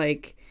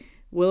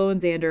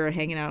and Xander are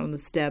hanging out on the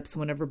steps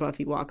whenever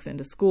Buffy walks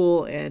into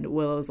school, and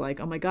Willow's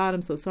like, "Oh my God,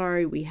 I'm so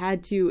sorry. We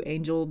had to.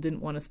 Angel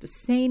didn't want us to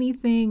say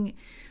anything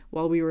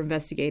while we were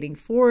investigating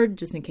Ford,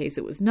 just in case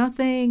it was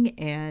nothing."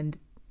 And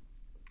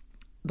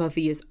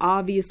Buffy is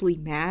obviously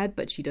mad,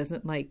 but she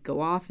doesn't like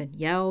go off and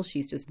yell.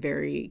 She's just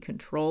very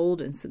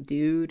controlled and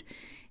subdued.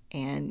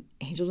 And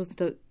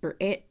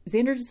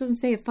Xander just doesn't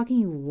say a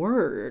fucking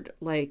word.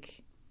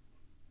 Like,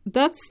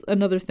 that's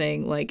another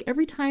thing. Like,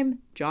 every time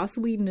Joss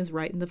Whedon is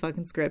writing the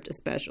fucking script,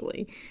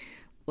 especially,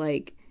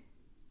 like,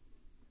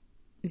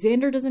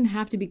 Xander doesn't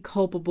have to be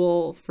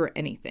culpable for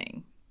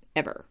anything,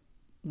 ever.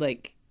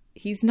 Like,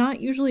 he's not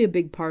usually a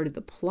big part of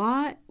the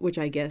plot, which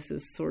I guess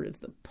is sort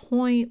of the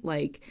point.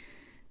 Like,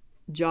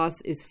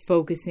 Joss is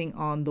focusing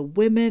on the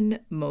women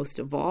most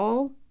of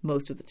all,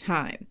 most of the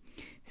time.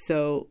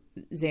 So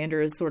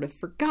Xander is sort of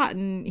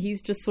forgotten.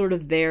 He's just sort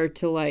of there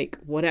to, like,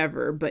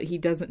 whatever, but he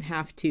doesn't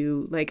have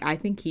to, like, I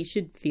think he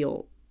should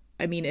feel,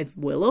 I mean, if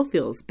Willow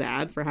feels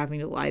bad for having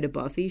to lie to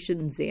Buffy,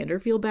 shouldn't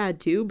Xander feel bad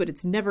too? But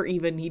it's never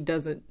even,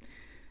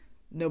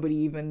 nobody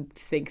even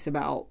thinks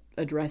about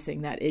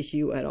addressing that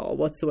issue at all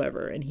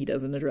whatsoever, and he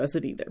doesn't address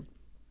it either.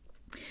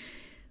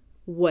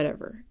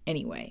 Whatever.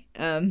 Anyway,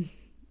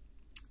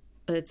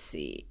 let's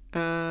see.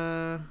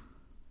 And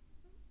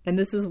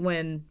this is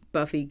when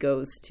Buffy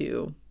goes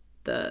to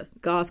the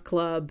goth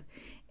club,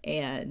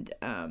 and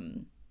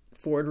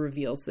Ford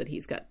reveals that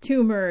he's got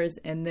tumors,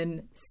 and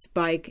then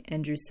Spike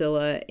and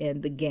Drusilla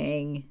and the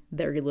gang,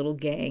 their little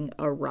gang,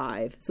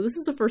 arrive. So this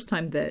is the first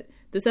time that,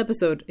 this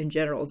episode in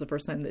general is the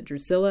first time that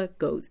Drusilla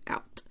goes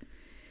out.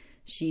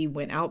 She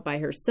went out by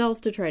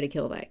herself to try to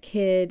kill that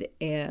kid,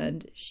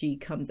 and she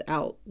comes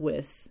out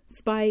with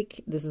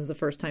Spike. This is the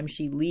first time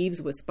she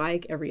leaves with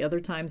Spike. Every other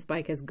time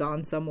Spike has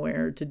gone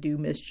somewhere to do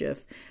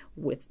mischief,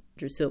 with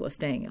Drusilla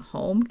staying at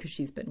home because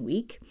she's been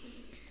weak.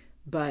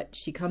 But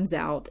she comes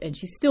out and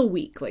she's still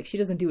weak. Like, she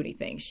doesn't do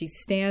anything. She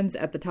stands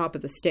at the top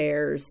of the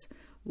stairs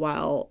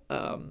while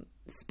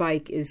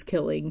Spike is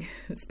killing,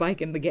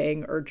 Spike and the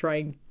gang are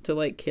trying to,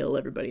 like, kill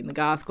everybody in the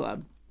goth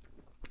club.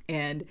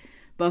 And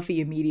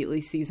Buffy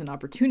immediately sees an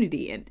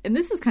opportunity. And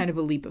this is kind of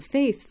a leap of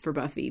faith for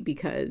Buffy,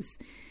 because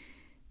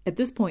at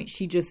this point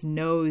she just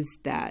knows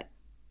that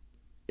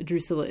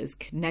Drusilla is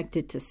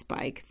connected to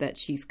Spike, that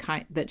she's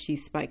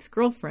Spike's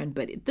girlfriend,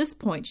 but at this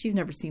point she's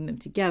never seen them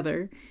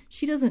together.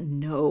 She doesn't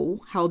know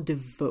how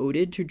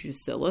devoted to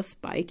Drusilla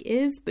Spike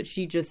is, but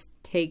she just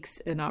takes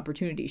an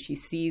opportunity. She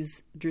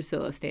sees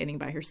Drusilla standing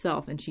by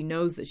herself, and she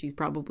knows that she's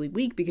probably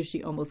weak because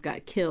she almost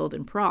got killed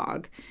in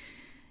Prague,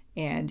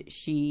 and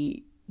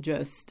she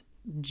just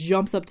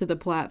jumps up to the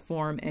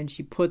platform and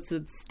she puts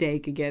a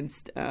stake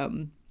against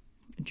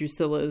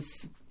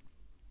Drusilla's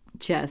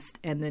chest,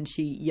 and then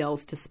she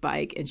yells to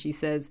Spike and she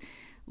says,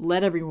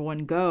 "Let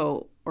everyone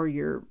go or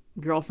your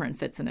girlfriend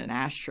fits in an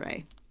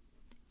ashtray."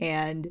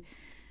 And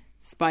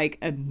Spike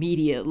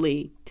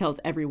immediately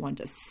tells everyone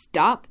to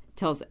stop,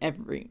 tells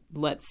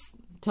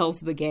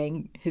the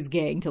gang, his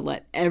gang, to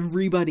let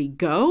everybody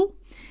go.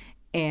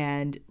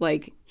 And,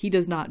 like, he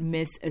does not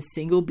miss a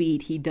single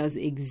beat. He does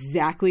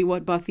exactly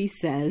what Buffy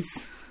says.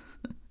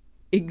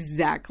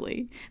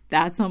 Exactly.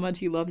 That's how much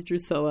he loves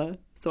Drusilla.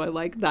 So I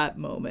like that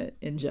moment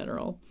in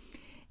general.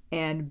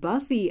 And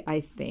Buffy,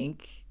 I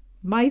think,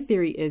 my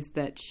theory is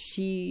that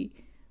she,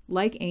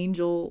 like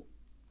Angel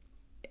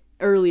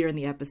earlier in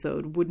the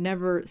episode, would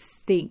never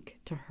think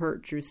to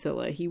hurt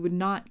Drusilla. He would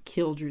not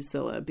kill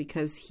Drusilla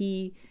because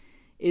he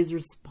is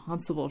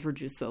responsible for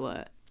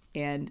Drusilla.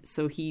 And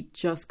so he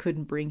just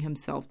couldn't bring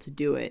himself to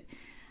do it.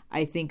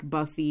 I think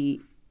Buffy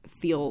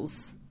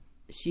feels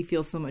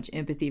so much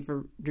empathy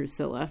for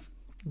Drusilla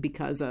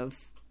because of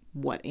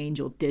what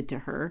Angel did to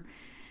her,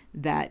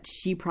 that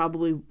she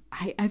probably,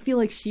 I feel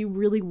like she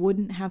really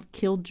wouldn't have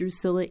killed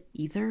Drusilla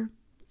either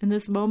in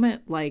this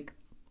moment. Like,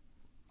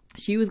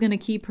 she was going to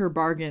keep her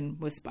bargain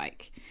with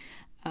Spike.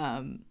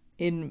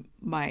 In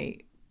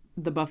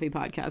the Buffy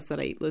podcast that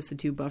I listened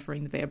to,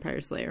 Buffering the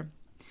Vampire Slayer,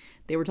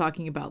 they were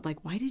talking about,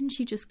 like, why didn't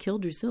she just kill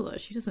Drusilla?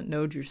 She doesn't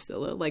know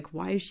Drusilla. Like,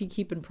 why is she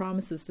keeping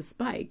promises to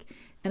Spike?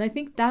 And I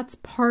think that's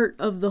part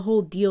of the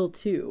whole deal,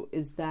 too,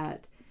 is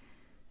that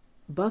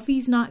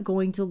Buffy's not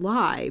going to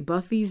lie.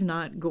 Buffy's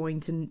not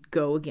going to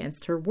go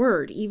against her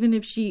word, even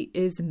if she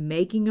is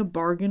making a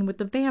bargain with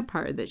the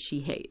vampire that she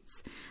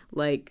hates.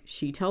 Like,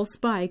 she tells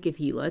Spike if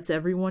he lets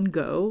everyone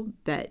go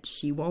that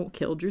she won't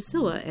kill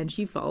Drusilla, and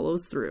she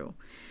follows through.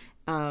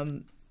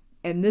 And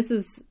this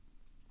is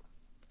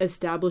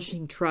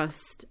establishing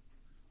trust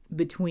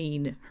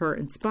between her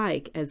and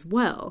Spike as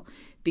well,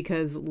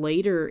 because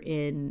later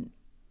in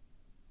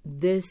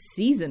this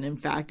season, in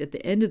fact, at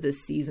the end of this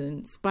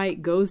season,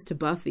 Spike goes to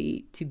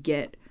Buffy to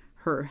get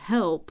her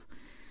help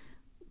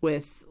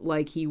with,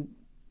 like,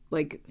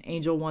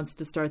 Angel wants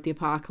to start the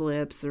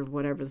apocalypse or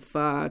whatever the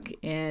fuck,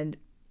 and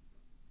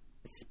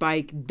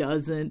Spike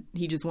doesn't.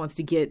 He just wants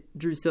to get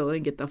Drusilla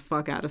and get the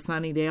fuck out of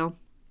Sunnydale.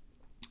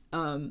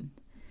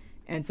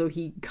 And so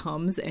he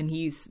comes and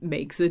he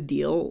makes a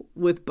deal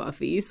with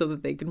Buffy so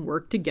that they can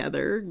work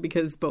together,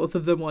 because both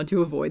of them want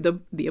to avoid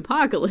the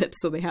apocalypse,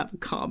 so they have a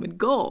common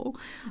goal.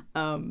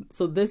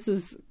 So this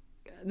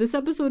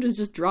episode is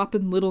just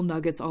dropping little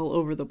nuggets all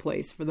over the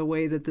place for the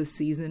way that this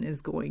season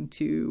is going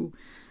to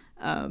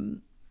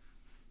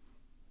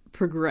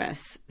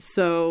progress.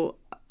 So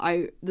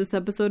this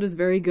episode is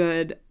very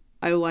good.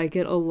 I like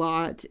it a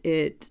lot.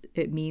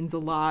 It means a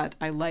lot.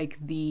 I like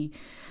the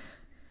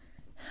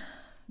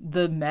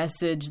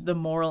message, the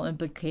moral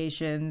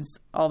implications,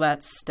 all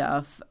that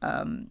stuff.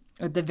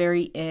 At the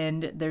very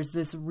end, there's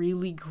this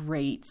really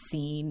great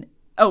scene.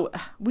 Oh,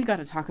 we got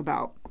to talk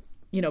about,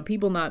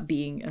 people not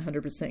being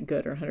 100%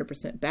 good or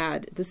 100%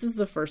 bad. This is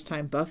the first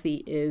time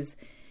Buffy is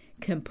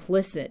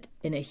complicit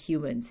in a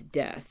human's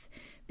death,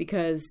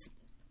 because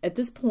at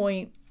this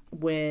point,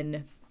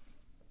 when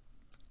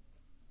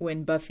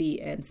Buffy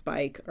and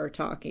Spike are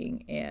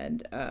talking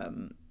and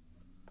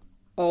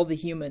all the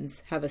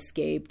humans have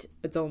escaped,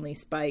 it's only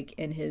Spike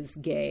and his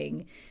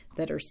gang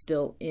that are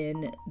still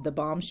in the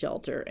bomb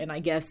shelter. And I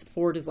guess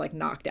Ford is like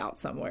knocked out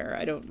somewhere.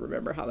 I don't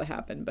remember how that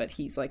happened, but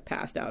he's like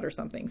passed out or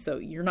something. So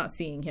you're not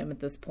seeing him at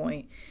this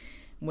point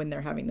when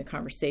they're having the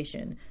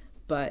conversation.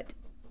 But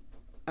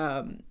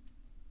as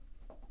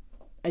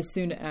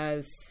soon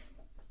as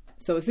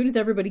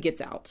everybody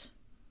gets out,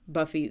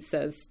 Buffy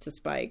says to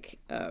Spike,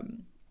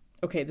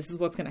 okay, this is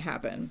what's going to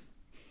happen.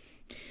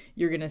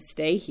 You're going to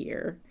stay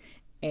here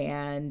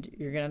and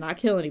you're going to not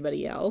kill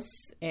anybody else,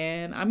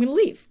 and I'm going to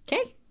leave.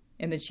 Okay?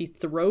 And then she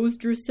throws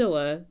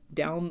Drusilla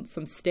down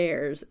some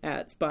stairs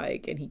at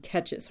Spike, and he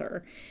catches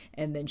her,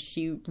 and then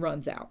she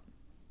runs out.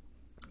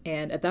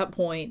 And at that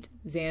point,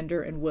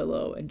 Xander and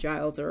Willow and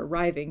Giles are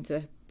arriving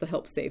to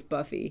help save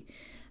Buffy.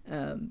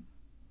 And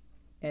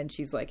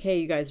she's like, hey,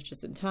 you guys are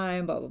just in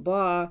time, blah, blah,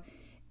 blah.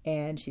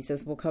 And she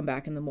says, we'll come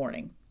back in the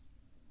morning.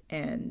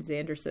 And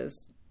Xander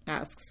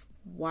asks,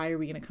 why are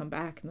we going to come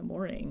back in the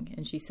morning?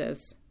 And she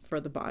says, for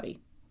the body.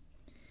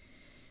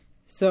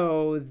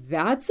 So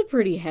that's a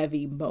pretty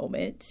heavy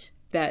moment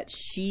that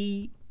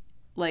she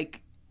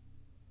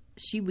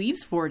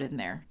leaves Ford in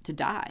there to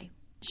die.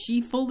 She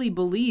fully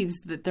believes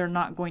that they're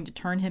not going to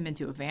turn him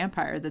into a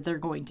vampire, that they're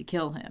going to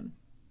kill him.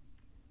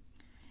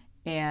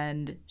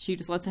 And she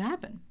just lets it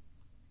happen.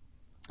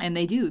 And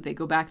they do. They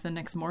go back the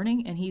next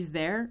morning and he's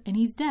there and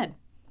he's dead.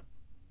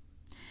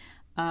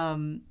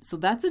 So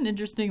that's an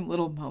interesting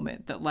little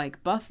moment that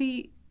like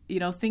Buffy,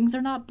 things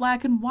are not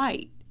black and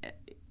white.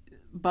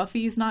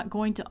 Buffy is not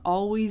going to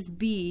always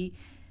be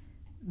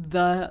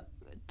the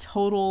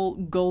total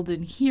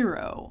golden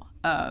hero.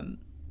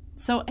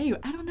 So anyway,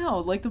 I don't know,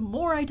 like the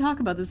more I talk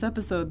about this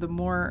episode, the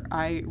more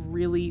I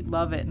really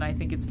love it. And I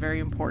think it's very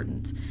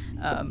important.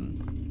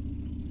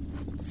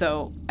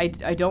 So I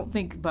don't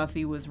think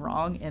Buffy was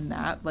wrong in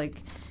that.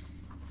 Like,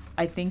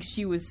 I think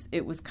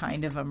it was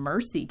kind of a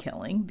mercy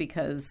killing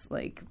because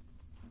like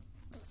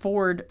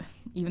Ford,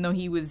 even though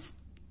he was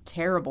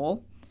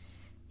terrible,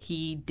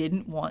 he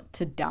didn't want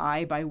to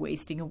die by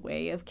wasting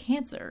away of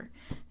cancer.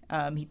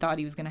 He thought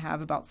he was going to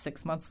have about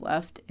 6 months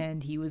left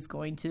and he was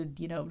going to,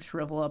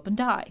 shrivel up and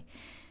die.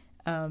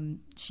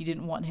 She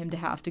didn't want him to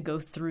have to go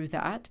through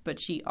that, but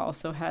she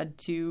also had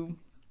to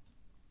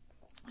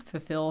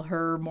fulfill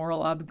her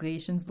moral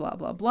obligations, blah,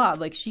 blah, blah.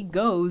 Like, she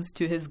goes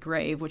to his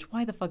grave, which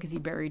why the fuck is he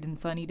buried in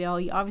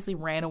Sunnydale? He obviously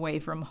ran away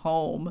from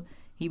home.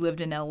 He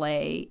lived in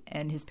LA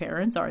and his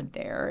parents aren't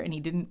there and he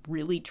didn't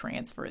really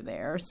transfer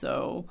there.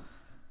 So,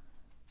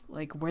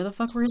 like, where the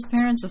fuck were his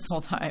parents this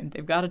whole time?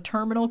 They've got a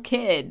terminal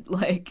kid.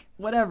 Like,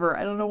 whatever.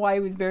 I don't know why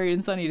he was buried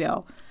in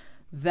Sunnydale.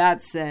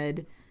 That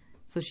said,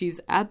 so she's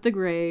at the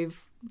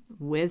grave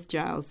with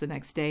Giles the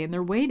next day and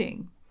they're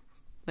waiting.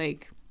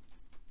 Like,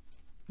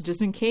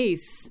 just in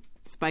case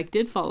Spike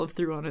did follow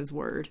through on his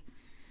word.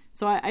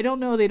 So I don't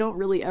know. They don't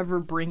really ever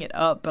bring it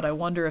up, but I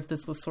wonder if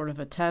this was sort of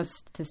a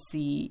test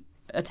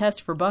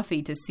for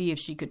Buffy to see if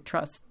she could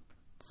trust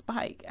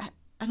Spike.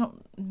 I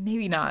don't,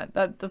 maybe not.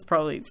 That's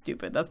probably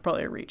stupid. That's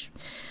probably a reach.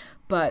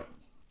 But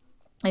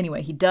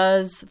anyway,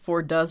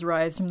 Ford does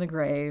rise from the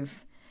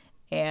grave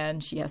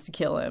and she has to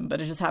kill him, but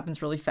it just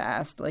happens really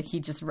fast. Like, he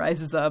just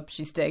rises up,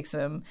 she stakes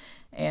him,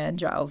 and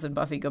Giles and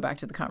Buffy go back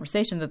to the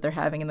conversation that they're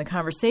having. And the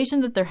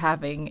conversation that they're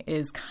having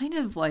is kind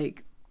of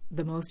like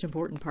the most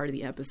important part of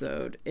the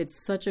episode.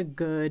 It's such a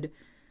good,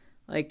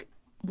 like,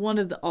 one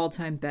of the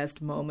all-time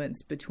best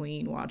moments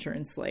between Watcher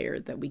and Slayer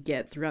that we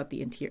get throughout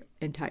the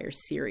entire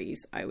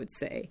series, I would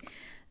say.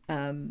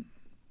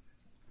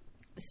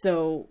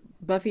 So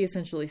Buffy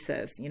essentially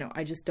says,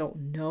 I just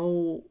don't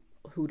know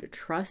who to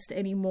trust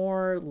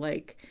anymore.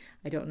 Like,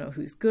 I don't know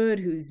who's good,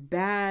 who's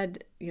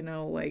bad.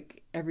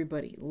 Like,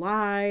 everybody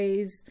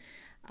lies.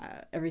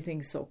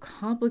 Everything's so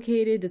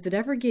complicated. Does it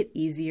ever get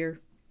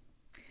easier?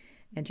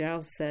 And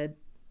Giles says,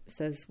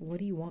 what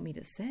do you want me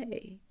to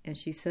say? And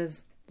she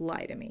says,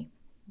 lie to me.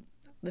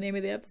 The name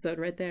of the episode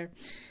right there.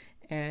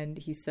 And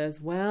he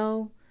says,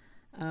 well,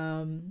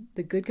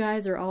 the good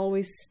guys are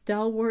always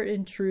stalwart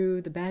and true.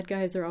 The bad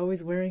guys are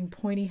always wearing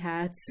pointy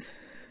hats.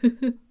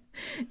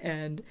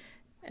 And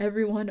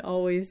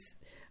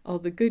all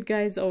the good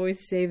guys always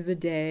save the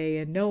day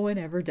and no one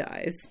ever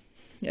dies.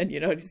 And,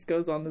 it just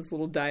goes on this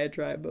little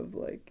diatribe of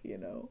like,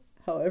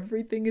 how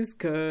everything is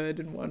good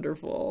and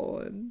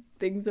wonderful and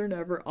things are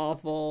never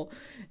awful.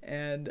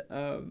 And,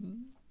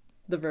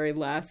 the very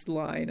last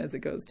line as it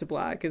goes to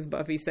black is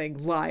Buffy saying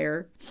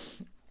liar.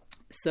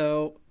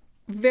 So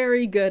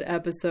very good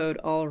episode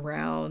all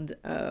around.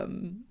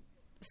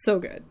 So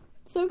good.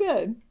 So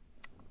good.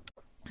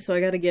 So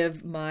I got to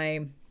give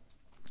my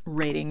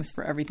ratings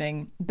for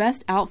everything.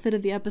 Best outfit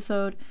of the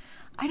episode.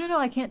 I don't know.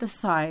 I can't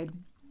decide.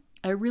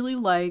 I really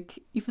like,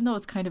 even though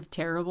it's kind of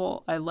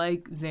terrible, I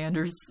like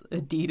Xander's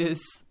Adidas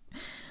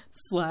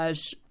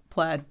 /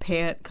 plaid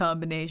pant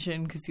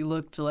combination because he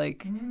looked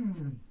like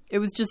it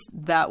was just,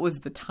 that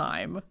was the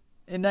time.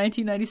 In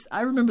 1990,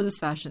 I remember this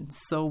fashion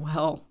so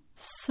well.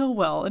 So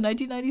well. In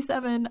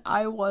 1997,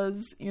 I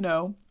was,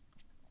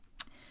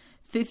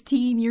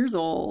 15 years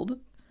old.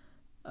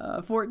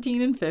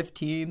 14 and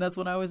 15. That's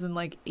when I was in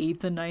like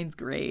 8th and 9th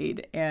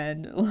grade.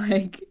 And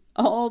like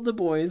all the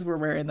boys were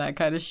wearing that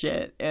kind of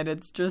shit. And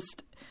it's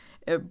just,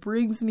 it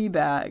brings me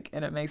back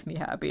and it makes me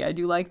happy. I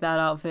do like that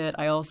outfit.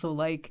 I also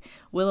like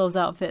Willow's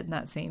outfit in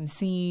that same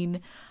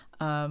scene.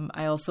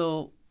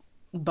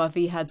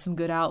 Buffy had some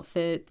good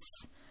outfits.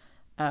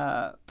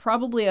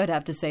 Probably I'd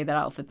have to say that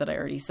outfit that I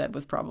already said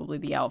was probably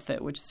the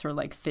outfit, which is her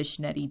like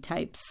fishnetty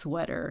type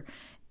sweater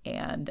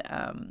and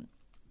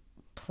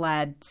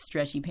plaid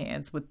stretchy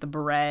pants with the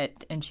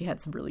barrette, and she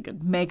had some really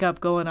good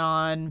makeup going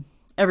on.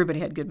 Everybody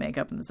had good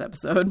makeup in this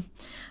episode.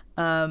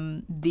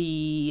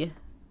 The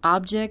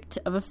object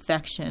of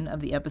affection of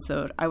the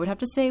episode, I would have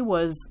to say,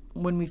 was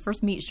when we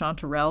first meet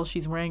Chanterelle,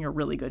 she's wearing a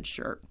really good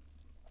shirt.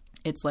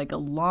 It's like a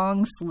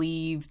long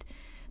sleeved,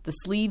 the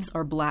sleeves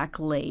are black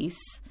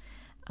lace,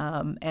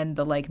 and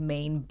the like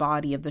main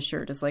body of the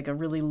shirt is like a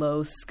really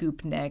low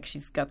scoop neck.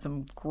 She's got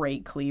some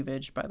great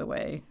cleavage, by the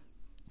way.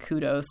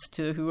 Kudos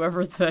to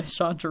whoever the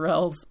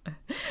Chanterelle's,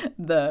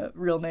 the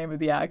real name of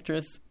the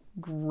actress.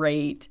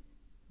 Great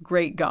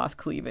goth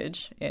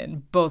cleavage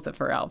in both of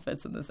her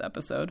outfits in this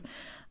episode.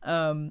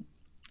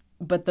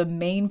 But the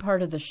main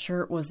part of the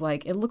shirt was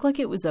like, it looked like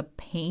it was a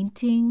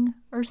painting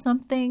or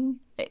something.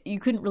 You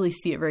couldn't really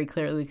see it very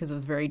clearly because it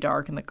was very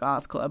dark in the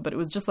goth club, but it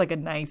was just like a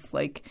nice,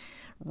 like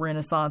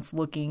Renaissance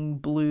looking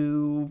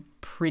blue,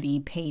 pretty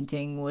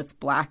painting with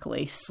black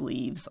lace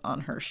sleeves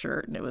on her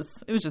shirt. And it was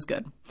just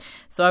good.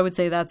 So I would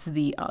say that's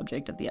the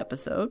object of the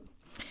episode.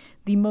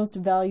 The most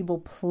valuable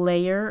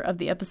player of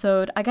the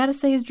episode, I gotta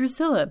say, is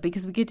Drusilla,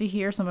 because we get to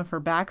hear some of her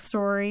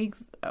backstory,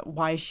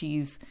 why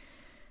she's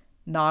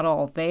not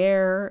all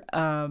there.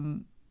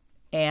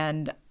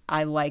 And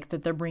I like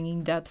that they're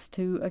bringing depth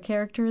to a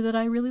character that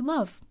I really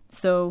love.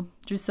 So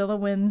Drusilla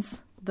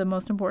wins the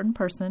most important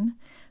person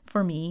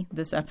for me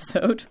this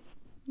episode.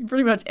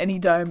 Pretty much any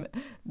time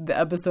the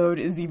episode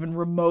is even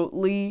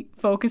remotely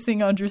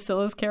focusing on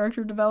Drusilla's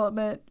character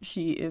development,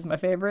 she is my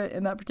favorite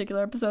in that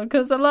particular episode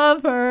because I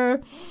love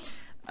her.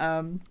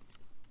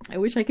 I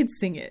wish I could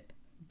sing it.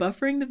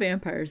 Buffering the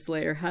Vampire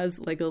Slayer has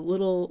like a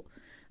little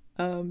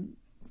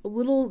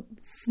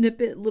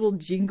snippet, little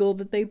jingle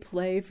that they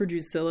play for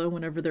Drusilla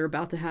whenever they're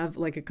about to have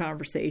like a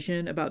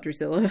conversation about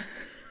Drusilla.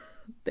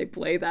 They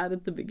play that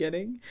at the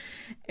beginning.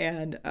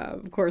 And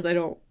of course I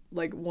don't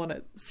like want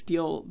to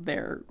steal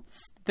their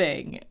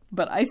thing,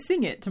 but I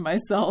sing it to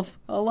myself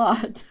a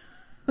lot.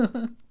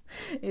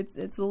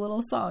 It's a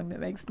little song that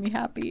makes me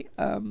happy.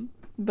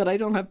 But I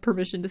don't have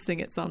permission to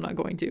sing it, so I'm not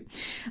going to.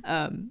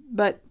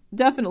 But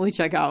definitely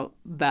check out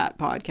that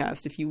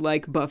podcast if you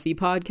like Buffy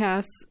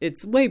podcasts.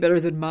 It's way better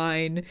than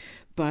mine,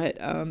 but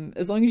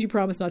as long as you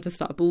promise not to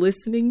stop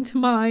listening to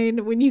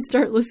mine when you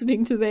start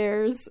listening to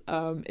theirs,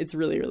 it's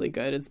really, really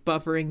good. It's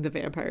Buffering the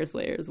Vampire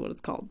Slayer is what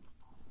it's called.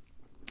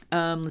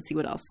 Let's see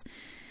what else.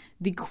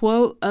 The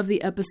quote of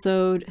the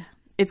episode,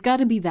 it's got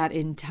to be that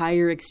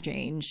entire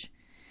exchange.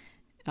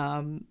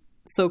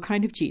 So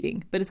kind of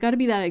cheating, but it's got to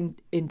be that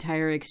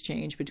entire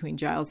exchange between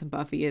Giles and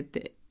Buffy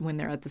when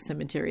they're at the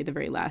cemetery, the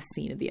very last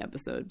scene of the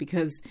episode,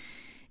 because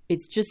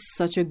it's just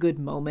such a good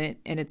moment.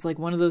 And it's like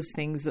one of those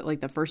things that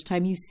like the first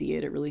time you see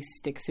it, it really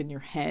sticks in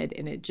your head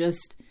and it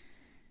just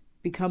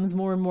becomes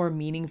more and more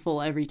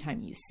meaningful every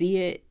time you see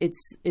it.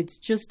 It's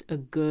just a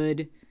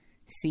good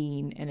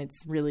scene and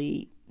it's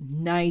really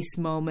nice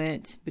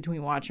moment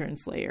between Watcher and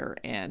Slayer,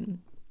 and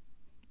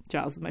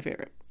Giles is my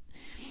favorite.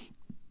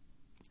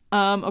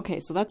 Okay,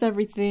 so that's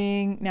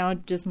everything. Now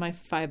just my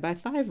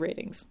 5x5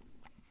 ratings.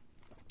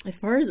 As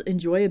far as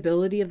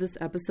enjoyability of this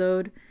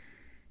episode,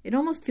 it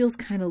almost feels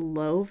kind of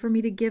low for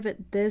me to give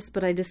it this,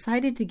 but I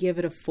decided to give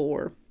it a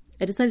 4.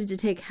 I decided to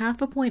take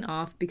half a point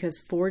off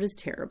because Ford is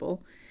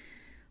terrible.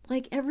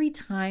 Like every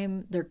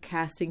time they're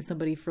casting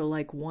somebody for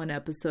like one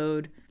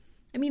episode,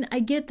 I mean, I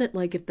get that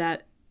like if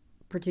that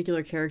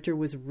particular character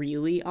was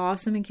really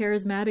awesome and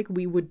charismatic,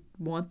 we would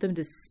want them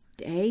to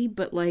stay,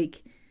 but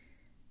like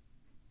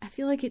I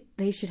feel like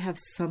they should have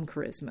some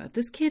charisma.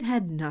 This kid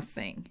had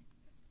nothing.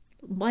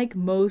 Like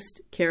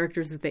most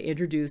characters that they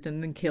introduced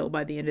and then kill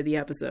by the end of the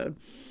episode,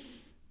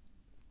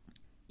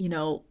 you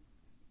know,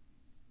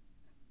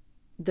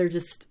 they're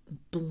just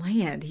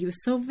bland. He was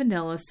so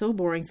vanilla, so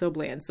boring, so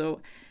bland. So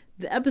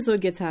the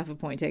episode gets half a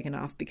point taken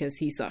off because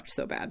he sucked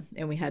so bad.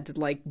 And we had to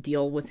like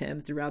deal with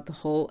him throughout the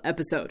whole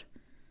episode.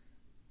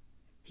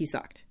 He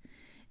sucked.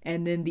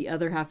 And then the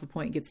other half a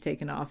point gets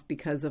taken off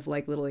because of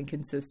like little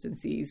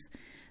inconsistencies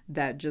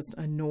that just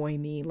annoy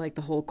me, like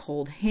the whole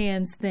cold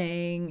hands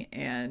thing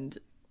and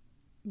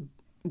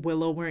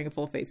Willow wearing a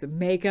full face of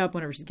makeup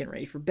whenever she's getting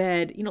ready for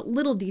bed. You know,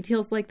 little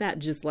details like that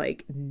just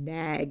like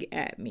nag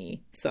at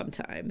me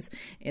sometimes.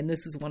 And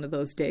this is one of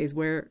those days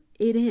where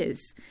it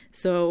is.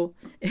 So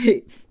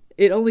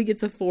it only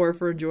gets a 4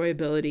 for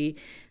enjoyability.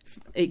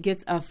 It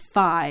gets a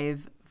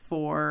 5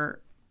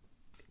 for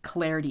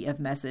clarity of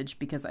message,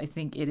 because I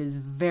think it is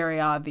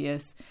very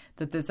obvious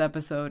that this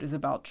episode is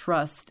about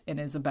trust and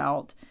is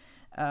about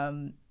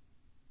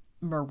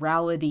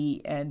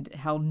morality and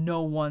how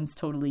no one's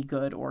totally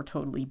good or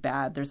totally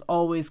bad. There's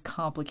always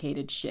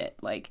complicated shit.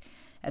 Like,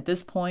 at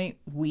this point,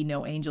 we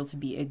know Angel to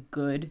be a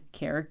good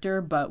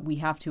character, but we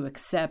have to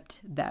accept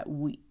that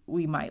we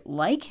might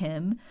like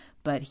him,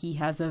 but he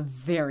has a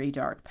very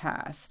dark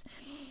past.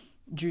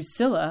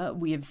 Drusilla,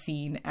 we have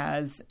seen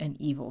as an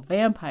evil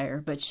vampire,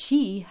 but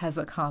she has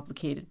a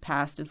complicated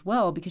past as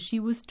well because she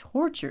was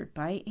tortured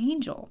by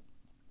Angel.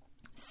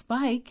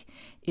 Spike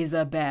is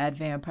a bad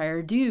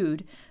vampire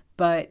dude,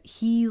 but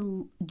he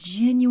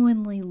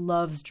genuinely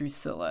loves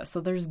Drusilla,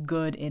 so there's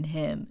good in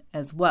him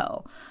as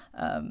well.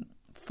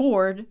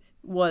 Ford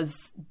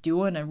was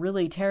doing a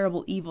really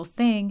terrible, evil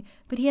thing,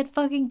 but he had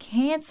fucking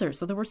cancer,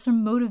 so there were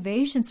some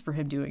motivations for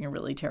him doing a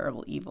really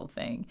terrible, evil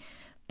thing.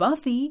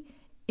 Buffy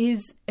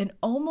is an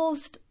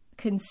almost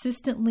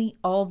consistently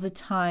all the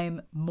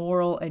time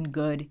moral and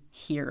good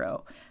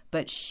hero,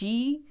 but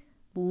she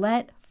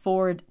let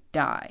Ford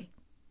die.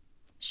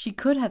 She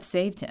could have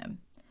saved him,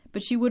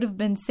 but she would have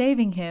been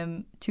saving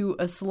him to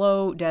a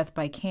slow death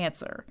by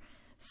cancer.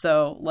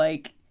 So,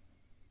 like,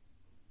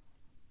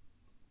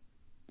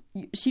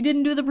 she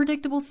didn't do the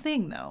predictable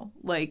thing, though.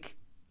 Like,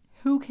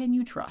 who can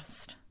you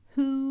trust?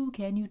 Who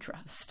can you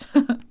trust?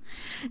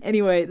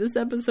 Anyway, this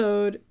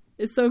episode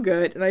is so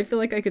good, and I feel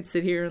like I could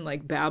sit here and,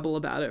 like, babble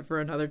about it for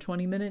another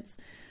 20 minutes,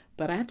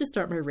 but I have to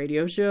start my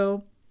radio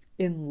show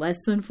in less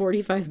than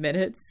 45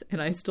 minutes,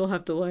 and I still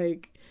have to,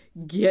 like,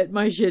 get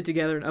my shit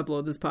together and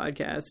upload this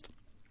podcast.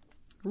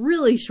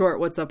 Really short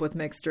What's Up with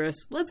Mixtress.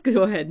 Let's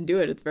go ahead and do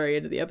it at the very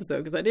end of the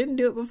episode, because I didn't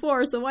do it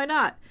before, so why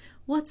not?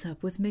 What's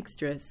up with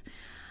Mixtress?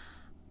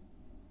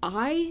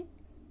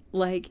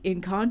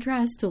 In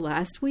contrast to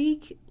last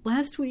week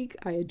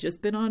I had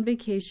just been on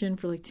vacation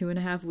for like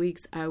 2.5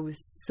 weeks. I was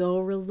so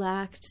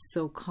relaxed,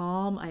 so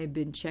calm. I had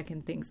been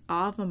checking things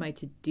off on my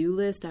to-do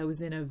list. I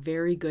was in a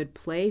very good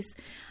place.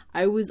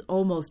 I was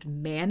almost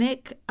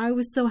manic. I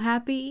was so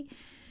happy.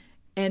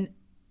 And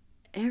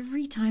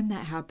every time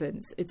that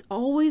happens, it's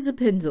always a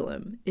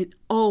pendulum. It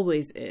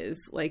always is.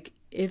 Like,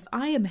 if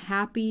I am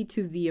happy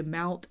to the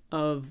amount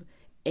of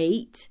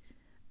 8,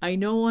 I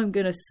know I'm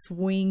going to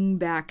swing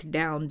back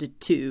down to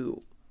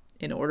 2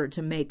 in order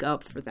to make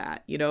up for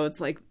that. You know, it's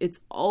like, it's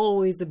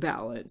always a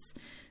balance.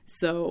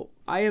 So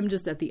I am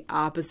just at the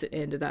opposite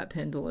end of that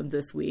pendulum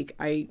this week.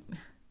 I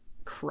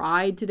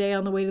cried today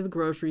on the way to the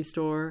grocery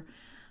store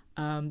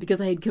because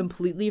I had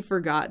completely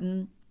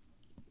forgotten.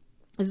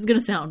 This is going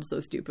to sound so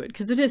stupid,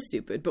 because it is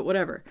stupid, but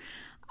whatever.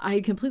 I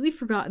had completely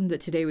forgotten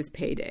that today was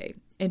payday.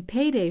 And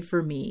payday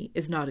for me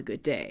is not a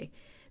good day,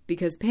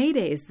 because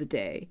payday is the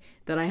day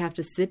that I have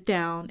to sit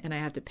down and I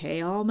have to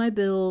pay all my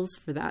bills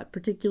for that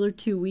particular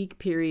 2-week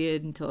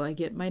period until I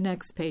get my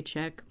next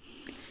paycheck.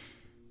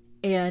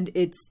 And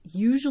it's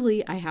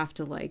usually I have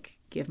to, like,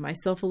 give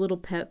myself a little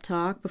pep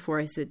talk before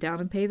I sit down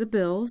and pay the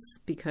bills,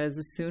 because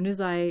as soon as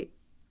I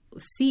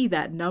see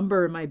that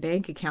number in my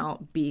bank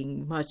account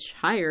being much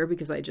higher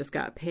because I just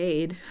got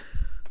paid,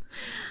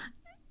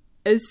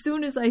 as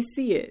soon as I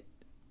see it,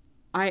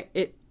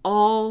 it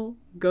all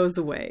goes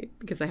away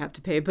because I have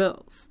to pay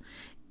bills.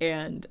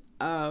 And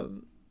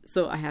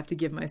so I have to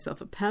give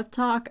myself a pep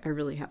talk. I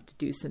really have to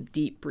do some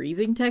deep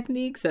breathing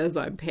techniques as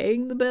I'm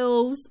paying the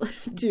bills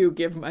to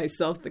give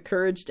myself the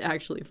courage to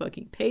actually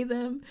fucking pay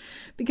them,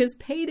 because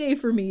payday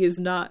for me is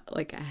not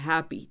like a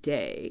happy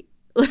day.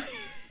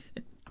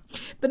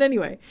 But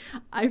anyway,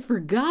 I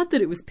forgot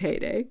that it was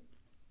payday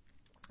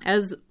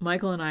as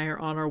Michael and I are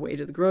on our way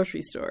to the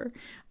grocery store.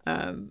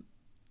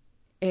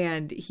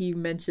 And he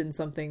mentioned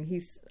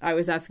something. I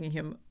was asking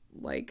him,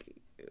 like,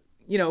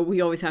 you know,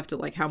 we always have to,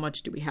 like, how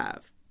much do we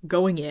have?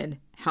 Going in,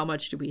 how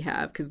much do we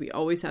have? Because we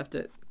always have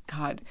to,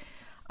 God,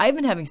 I've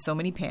been having so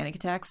many panic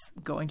attacks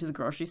going to the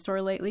grocery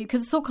store lately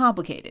because it's so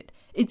complicated.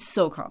 It's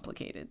so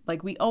complicated.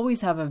 Like, we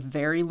always have a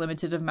very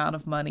limited amount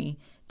of money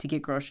to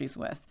get groceries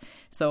with.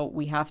 So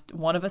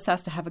one of us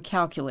has to have a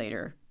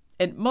calculator.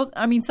 And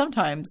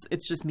sometimes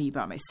it's just me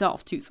by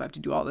myself too. So I have to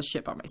do all this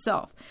shit by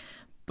myself.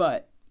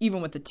 But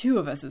even with the two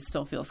of us, it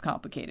still feels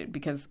complicated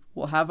because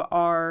we'll have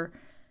our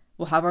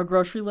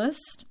grocery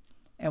list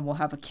and we'll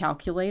have a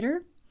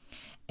calculator,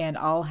 and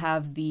I'll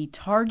have the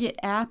Target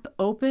app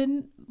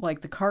open,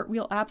 like the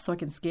Cartwheel app, so I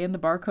can scan the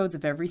barcodes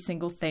of every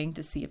single thing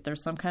to see if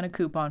there's some kind of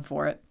coupon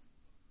for it.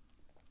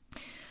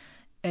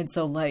 And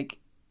so, like,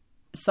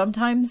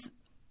 sometimes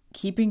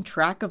keeping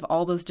track of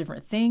all those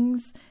different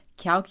things,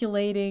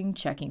 calculating,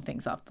 checking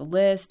things off the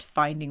list,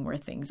 finding where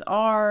things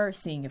are,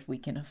 seeing if we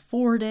can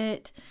afford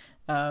it,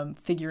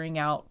 figuring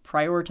out,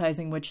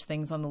 prioritizing which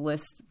things on the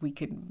list we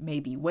could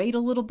maybe wait a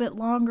little bit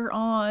longer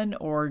on,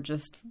 or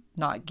just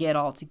not get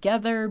all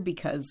together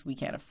because we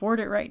can't afford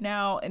it right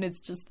now. And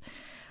it's just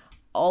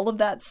all of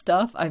that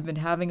stuff. I've been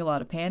having a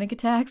lot of panic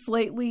attacks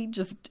lately,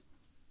 just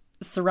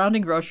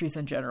surrounding groceries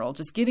in general.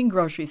 Just getting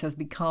groceries has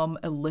become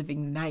a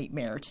living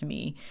nightmare to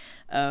me.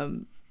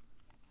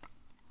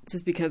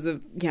 Just because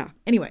of,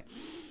 Anyway,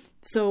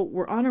 so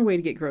we're on our way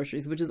to get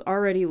groceries, which is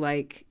already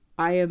like,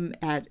 I'm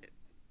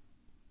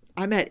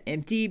at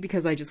empty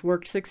because I just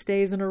worked 6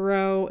 days in a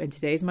row and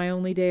today's my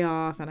only day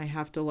off, and I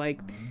have to like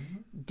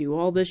do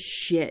all this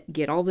shit,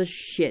 get all this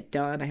shit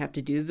done. I have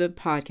to do the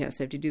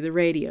podcast. I have to do the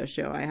radio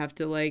show. I have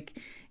to like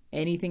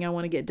anything I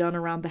want to get done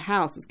around the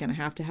house is going to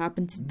have to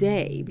happen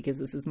today because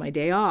this is my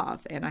day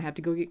off, and I have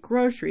to go get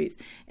groceries.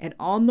 And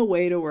on the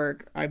way to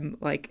work, on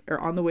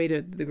the way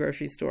to the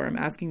grocery store, I'm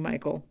asking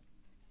Michael,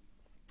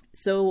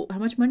 so how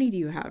much money do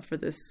you have for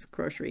this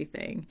grocery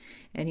thing?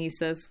 And he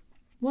says,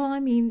 well, I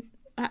mean,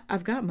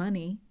 I've got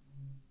money.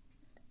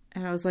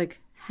 And I was like,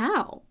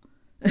 how?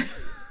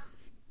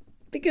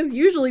 Because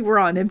usually we're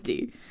on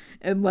empty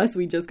unless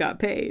we just got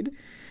paid.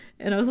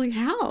 And I was like,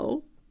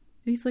 how?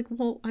 And he's like,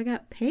 well, I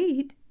got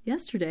paid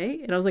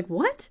yesterday. And I was like,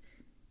 what?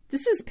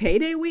 This is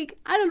payday week?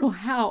 I don't know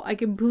how. I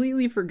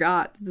completely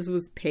forgot this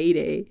was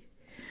payday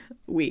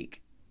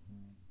week.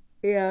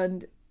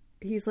 And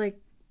he's like,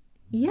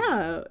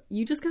 yeah,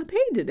 you just got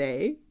paid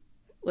today.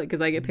 Like,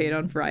 because I get paid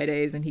on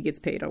Fridays and he gets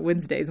paid on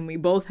Wednesdays, and we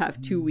both have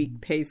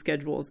 2-week pay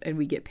schedules and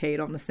we get paid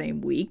on the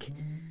same week.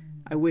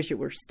 I wish it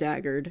were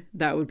staggered.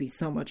 That would be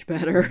so much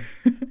better.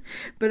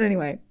 But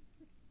anyway,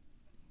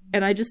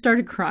 and I just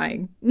started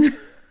crying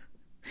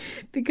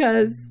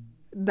because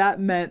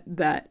that meant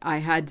that I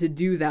had to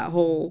do that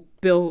whole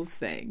bill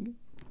thing,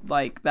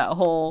 like that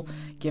whole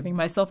giving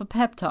myself a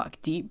pep talk,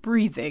 deep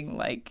breathing,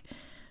 like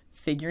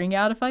figuring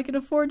out if I can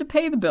afford to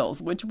pay the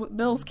bills. Which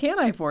bills can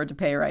I afford to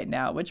pay right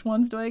now? Which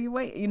ones do I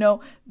wait? You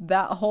know,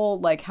 that whole,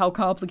 like, how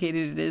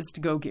complicated it is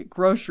to go get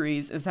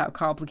groceries is how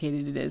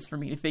complicated it is for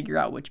me to figure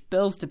out which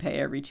bills to pay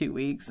every 2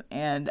 weeks.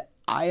 And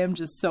I am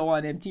just so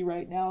on empty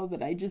right now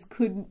that I just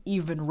couldn't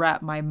even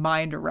wrap my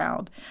mind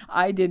around.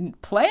 I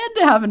didn't plan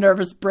to have a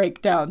nervous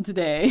breakdown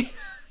today,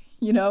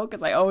 you know,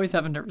 because I always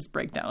have a nervous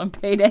breakdown on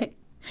payday.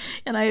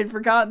 And I had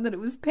forgotten that it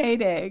was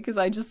payday because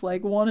I just,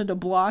 like, wanted to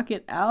block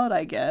it out,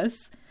 I guess.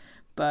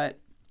 And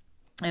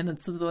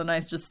then I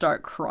just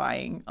start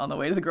crying on the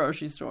way to the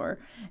grocery store.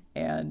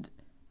 And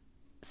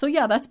so,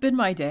 yeah, that's been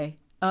my day.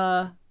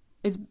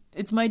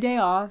 It's my day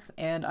off,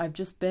 and I've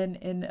just been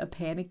in a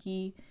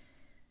panicky,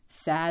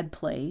 sad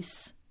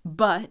place.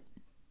 But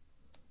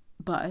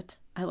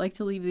I like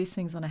to leave these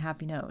things on a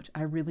happy note.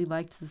 I really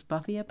liked this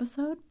Buffy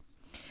episode.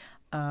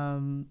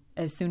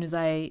 As soon as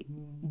I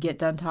get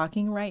done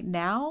talking right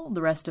now,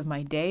 the rest of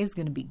my day is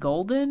going to be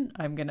golden.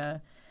 I'm going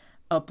to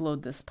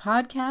upload this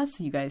podcast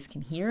so you guys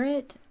can hear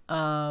it.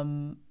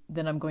 Then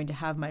I'm going to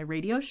have my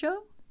radio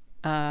show,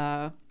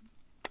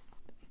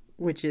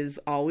 which is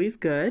always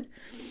good.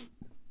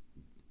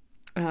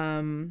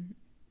 I'm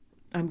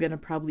going to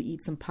probably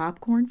eat some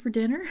popcorn for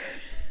dinner.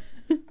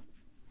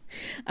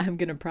 I'm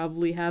going to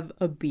probably have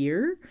a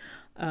beer,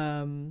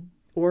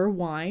 or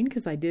wine,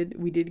 because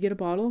we did get a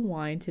bottle of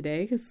wine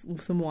today because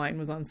some wine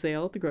was on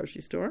sale at the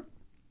grocery store.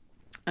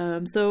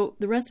 So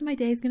the rest of my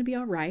day is going to be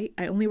all right.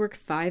 I only work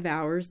 5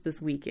 hours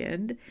this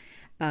weekend,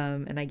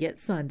 and I get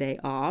Sunday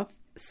off.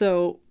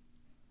 So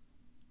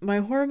my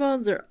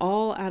hormones are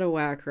all out of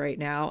whack right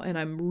now, and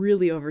I'm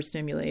really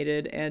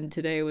overstimulated, and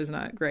today was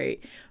not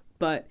great,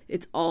 but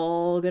it's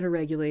all going to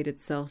regulate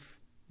itself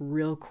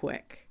real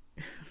quick.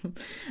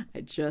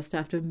 I just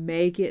have to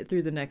make it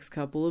through the next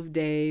couple of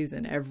days,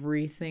 and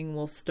everything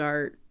will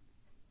start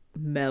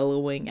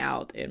mellowing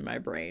out in my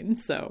brain.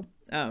 So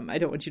I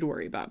don't want you to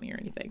worry about me or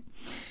anything,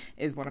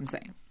 is what I'm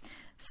saying.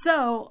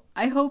 So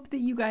I hope that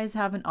you guys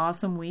have an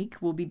awesome week.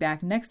 We'll be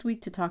back next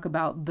week to talk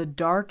about The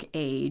Dark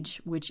Age,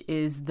 which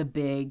is the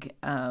big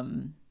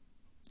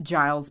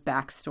Giles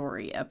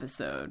backstory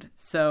episode.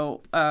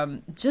 So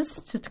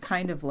just to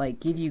kind of like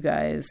give you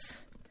guys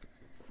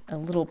a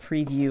little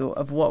preview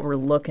of what we're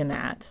looking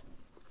at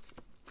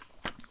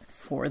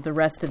for the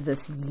rest of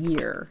this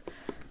year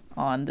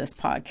on this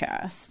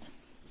podcast.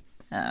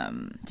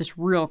 Just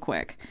real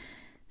quick.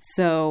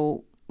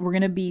 So we're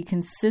going to be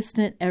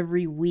consistent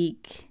every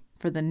week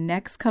for the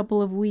next couple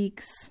of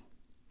weeks,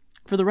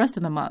 for the rest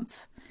of the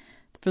month.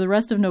 For the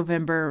rest of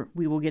November,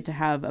 we will get to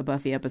have a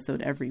Buffy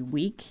episode every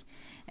week.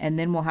 And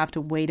then we'll have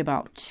to wait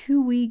about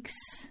 2 weeks,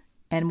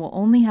 and we'll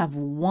only have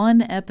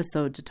one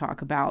episode to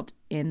talk about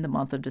in the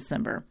month of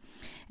December.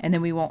 And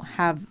then we won't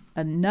have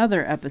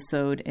another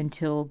episode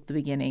until the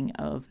beginning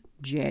of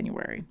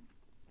January.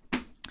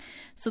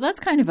 So that's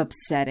kind of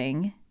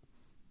upsetting.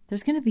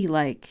 There's going to be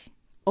like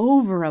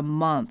over a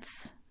month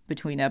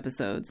between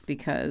episodes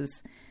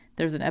because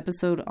there's an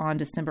episode on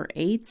December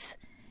 8th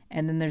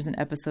and then there's an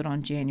episode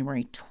on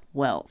January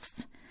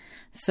 12th.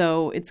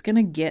 So it's going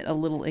to get a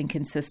little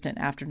inconsistent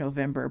after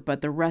November,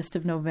 but the rest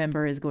of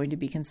November is going to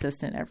be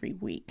consistent every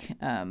week.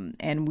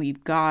 And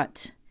we've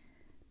got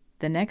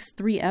the next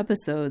 3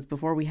 episodes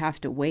before we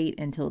have to wait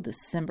until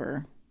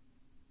December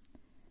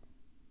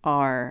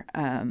are,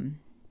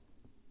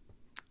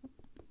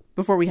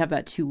 before we have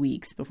that 2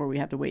 weeks, before we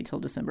have to wait till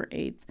December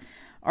 8th,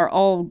 are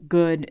all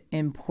good,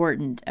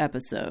 important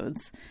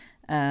episodes.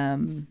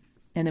 And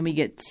then we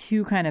get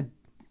 2 kind of,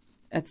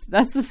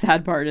 that's the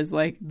sad part, is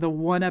like the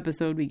 1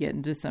 episode we get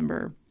in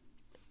December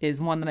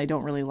is one that I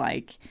don't really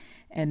like.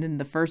 And then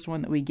the first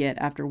one that we get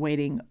after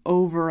waiting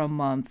over a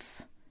month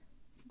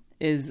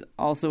is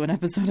also an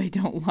episode I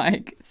don't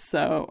like.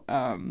 So,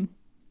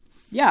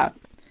 yeah.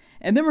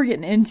 And then we're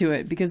getting into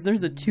it because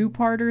there's a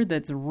 2-parter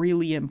that's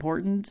really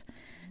important.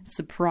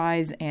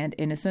 Surprise and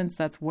Innocence.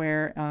 That's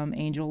where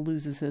Angel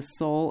loses his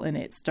soul and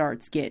it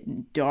starts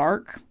getting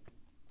dark.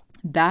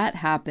 That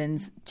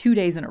happens 2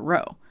 days in a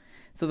row.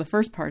 So the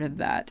first part of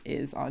that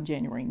is on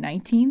January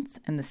 19th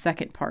and the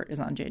second part is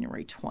on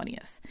January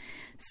 20th.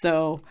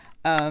 So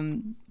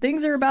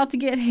things are about to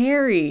get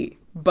hairy,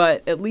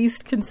 but at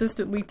least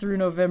consistently through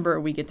November,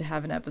 we get to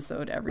have an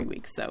episode every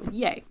week. So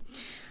yay.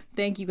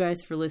 Thank you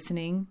guys for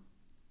listening.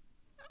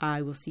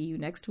 I will see you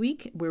next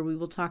week where we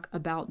will talk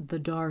about the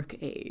Dark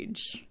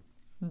Age.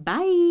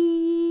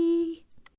 Bye.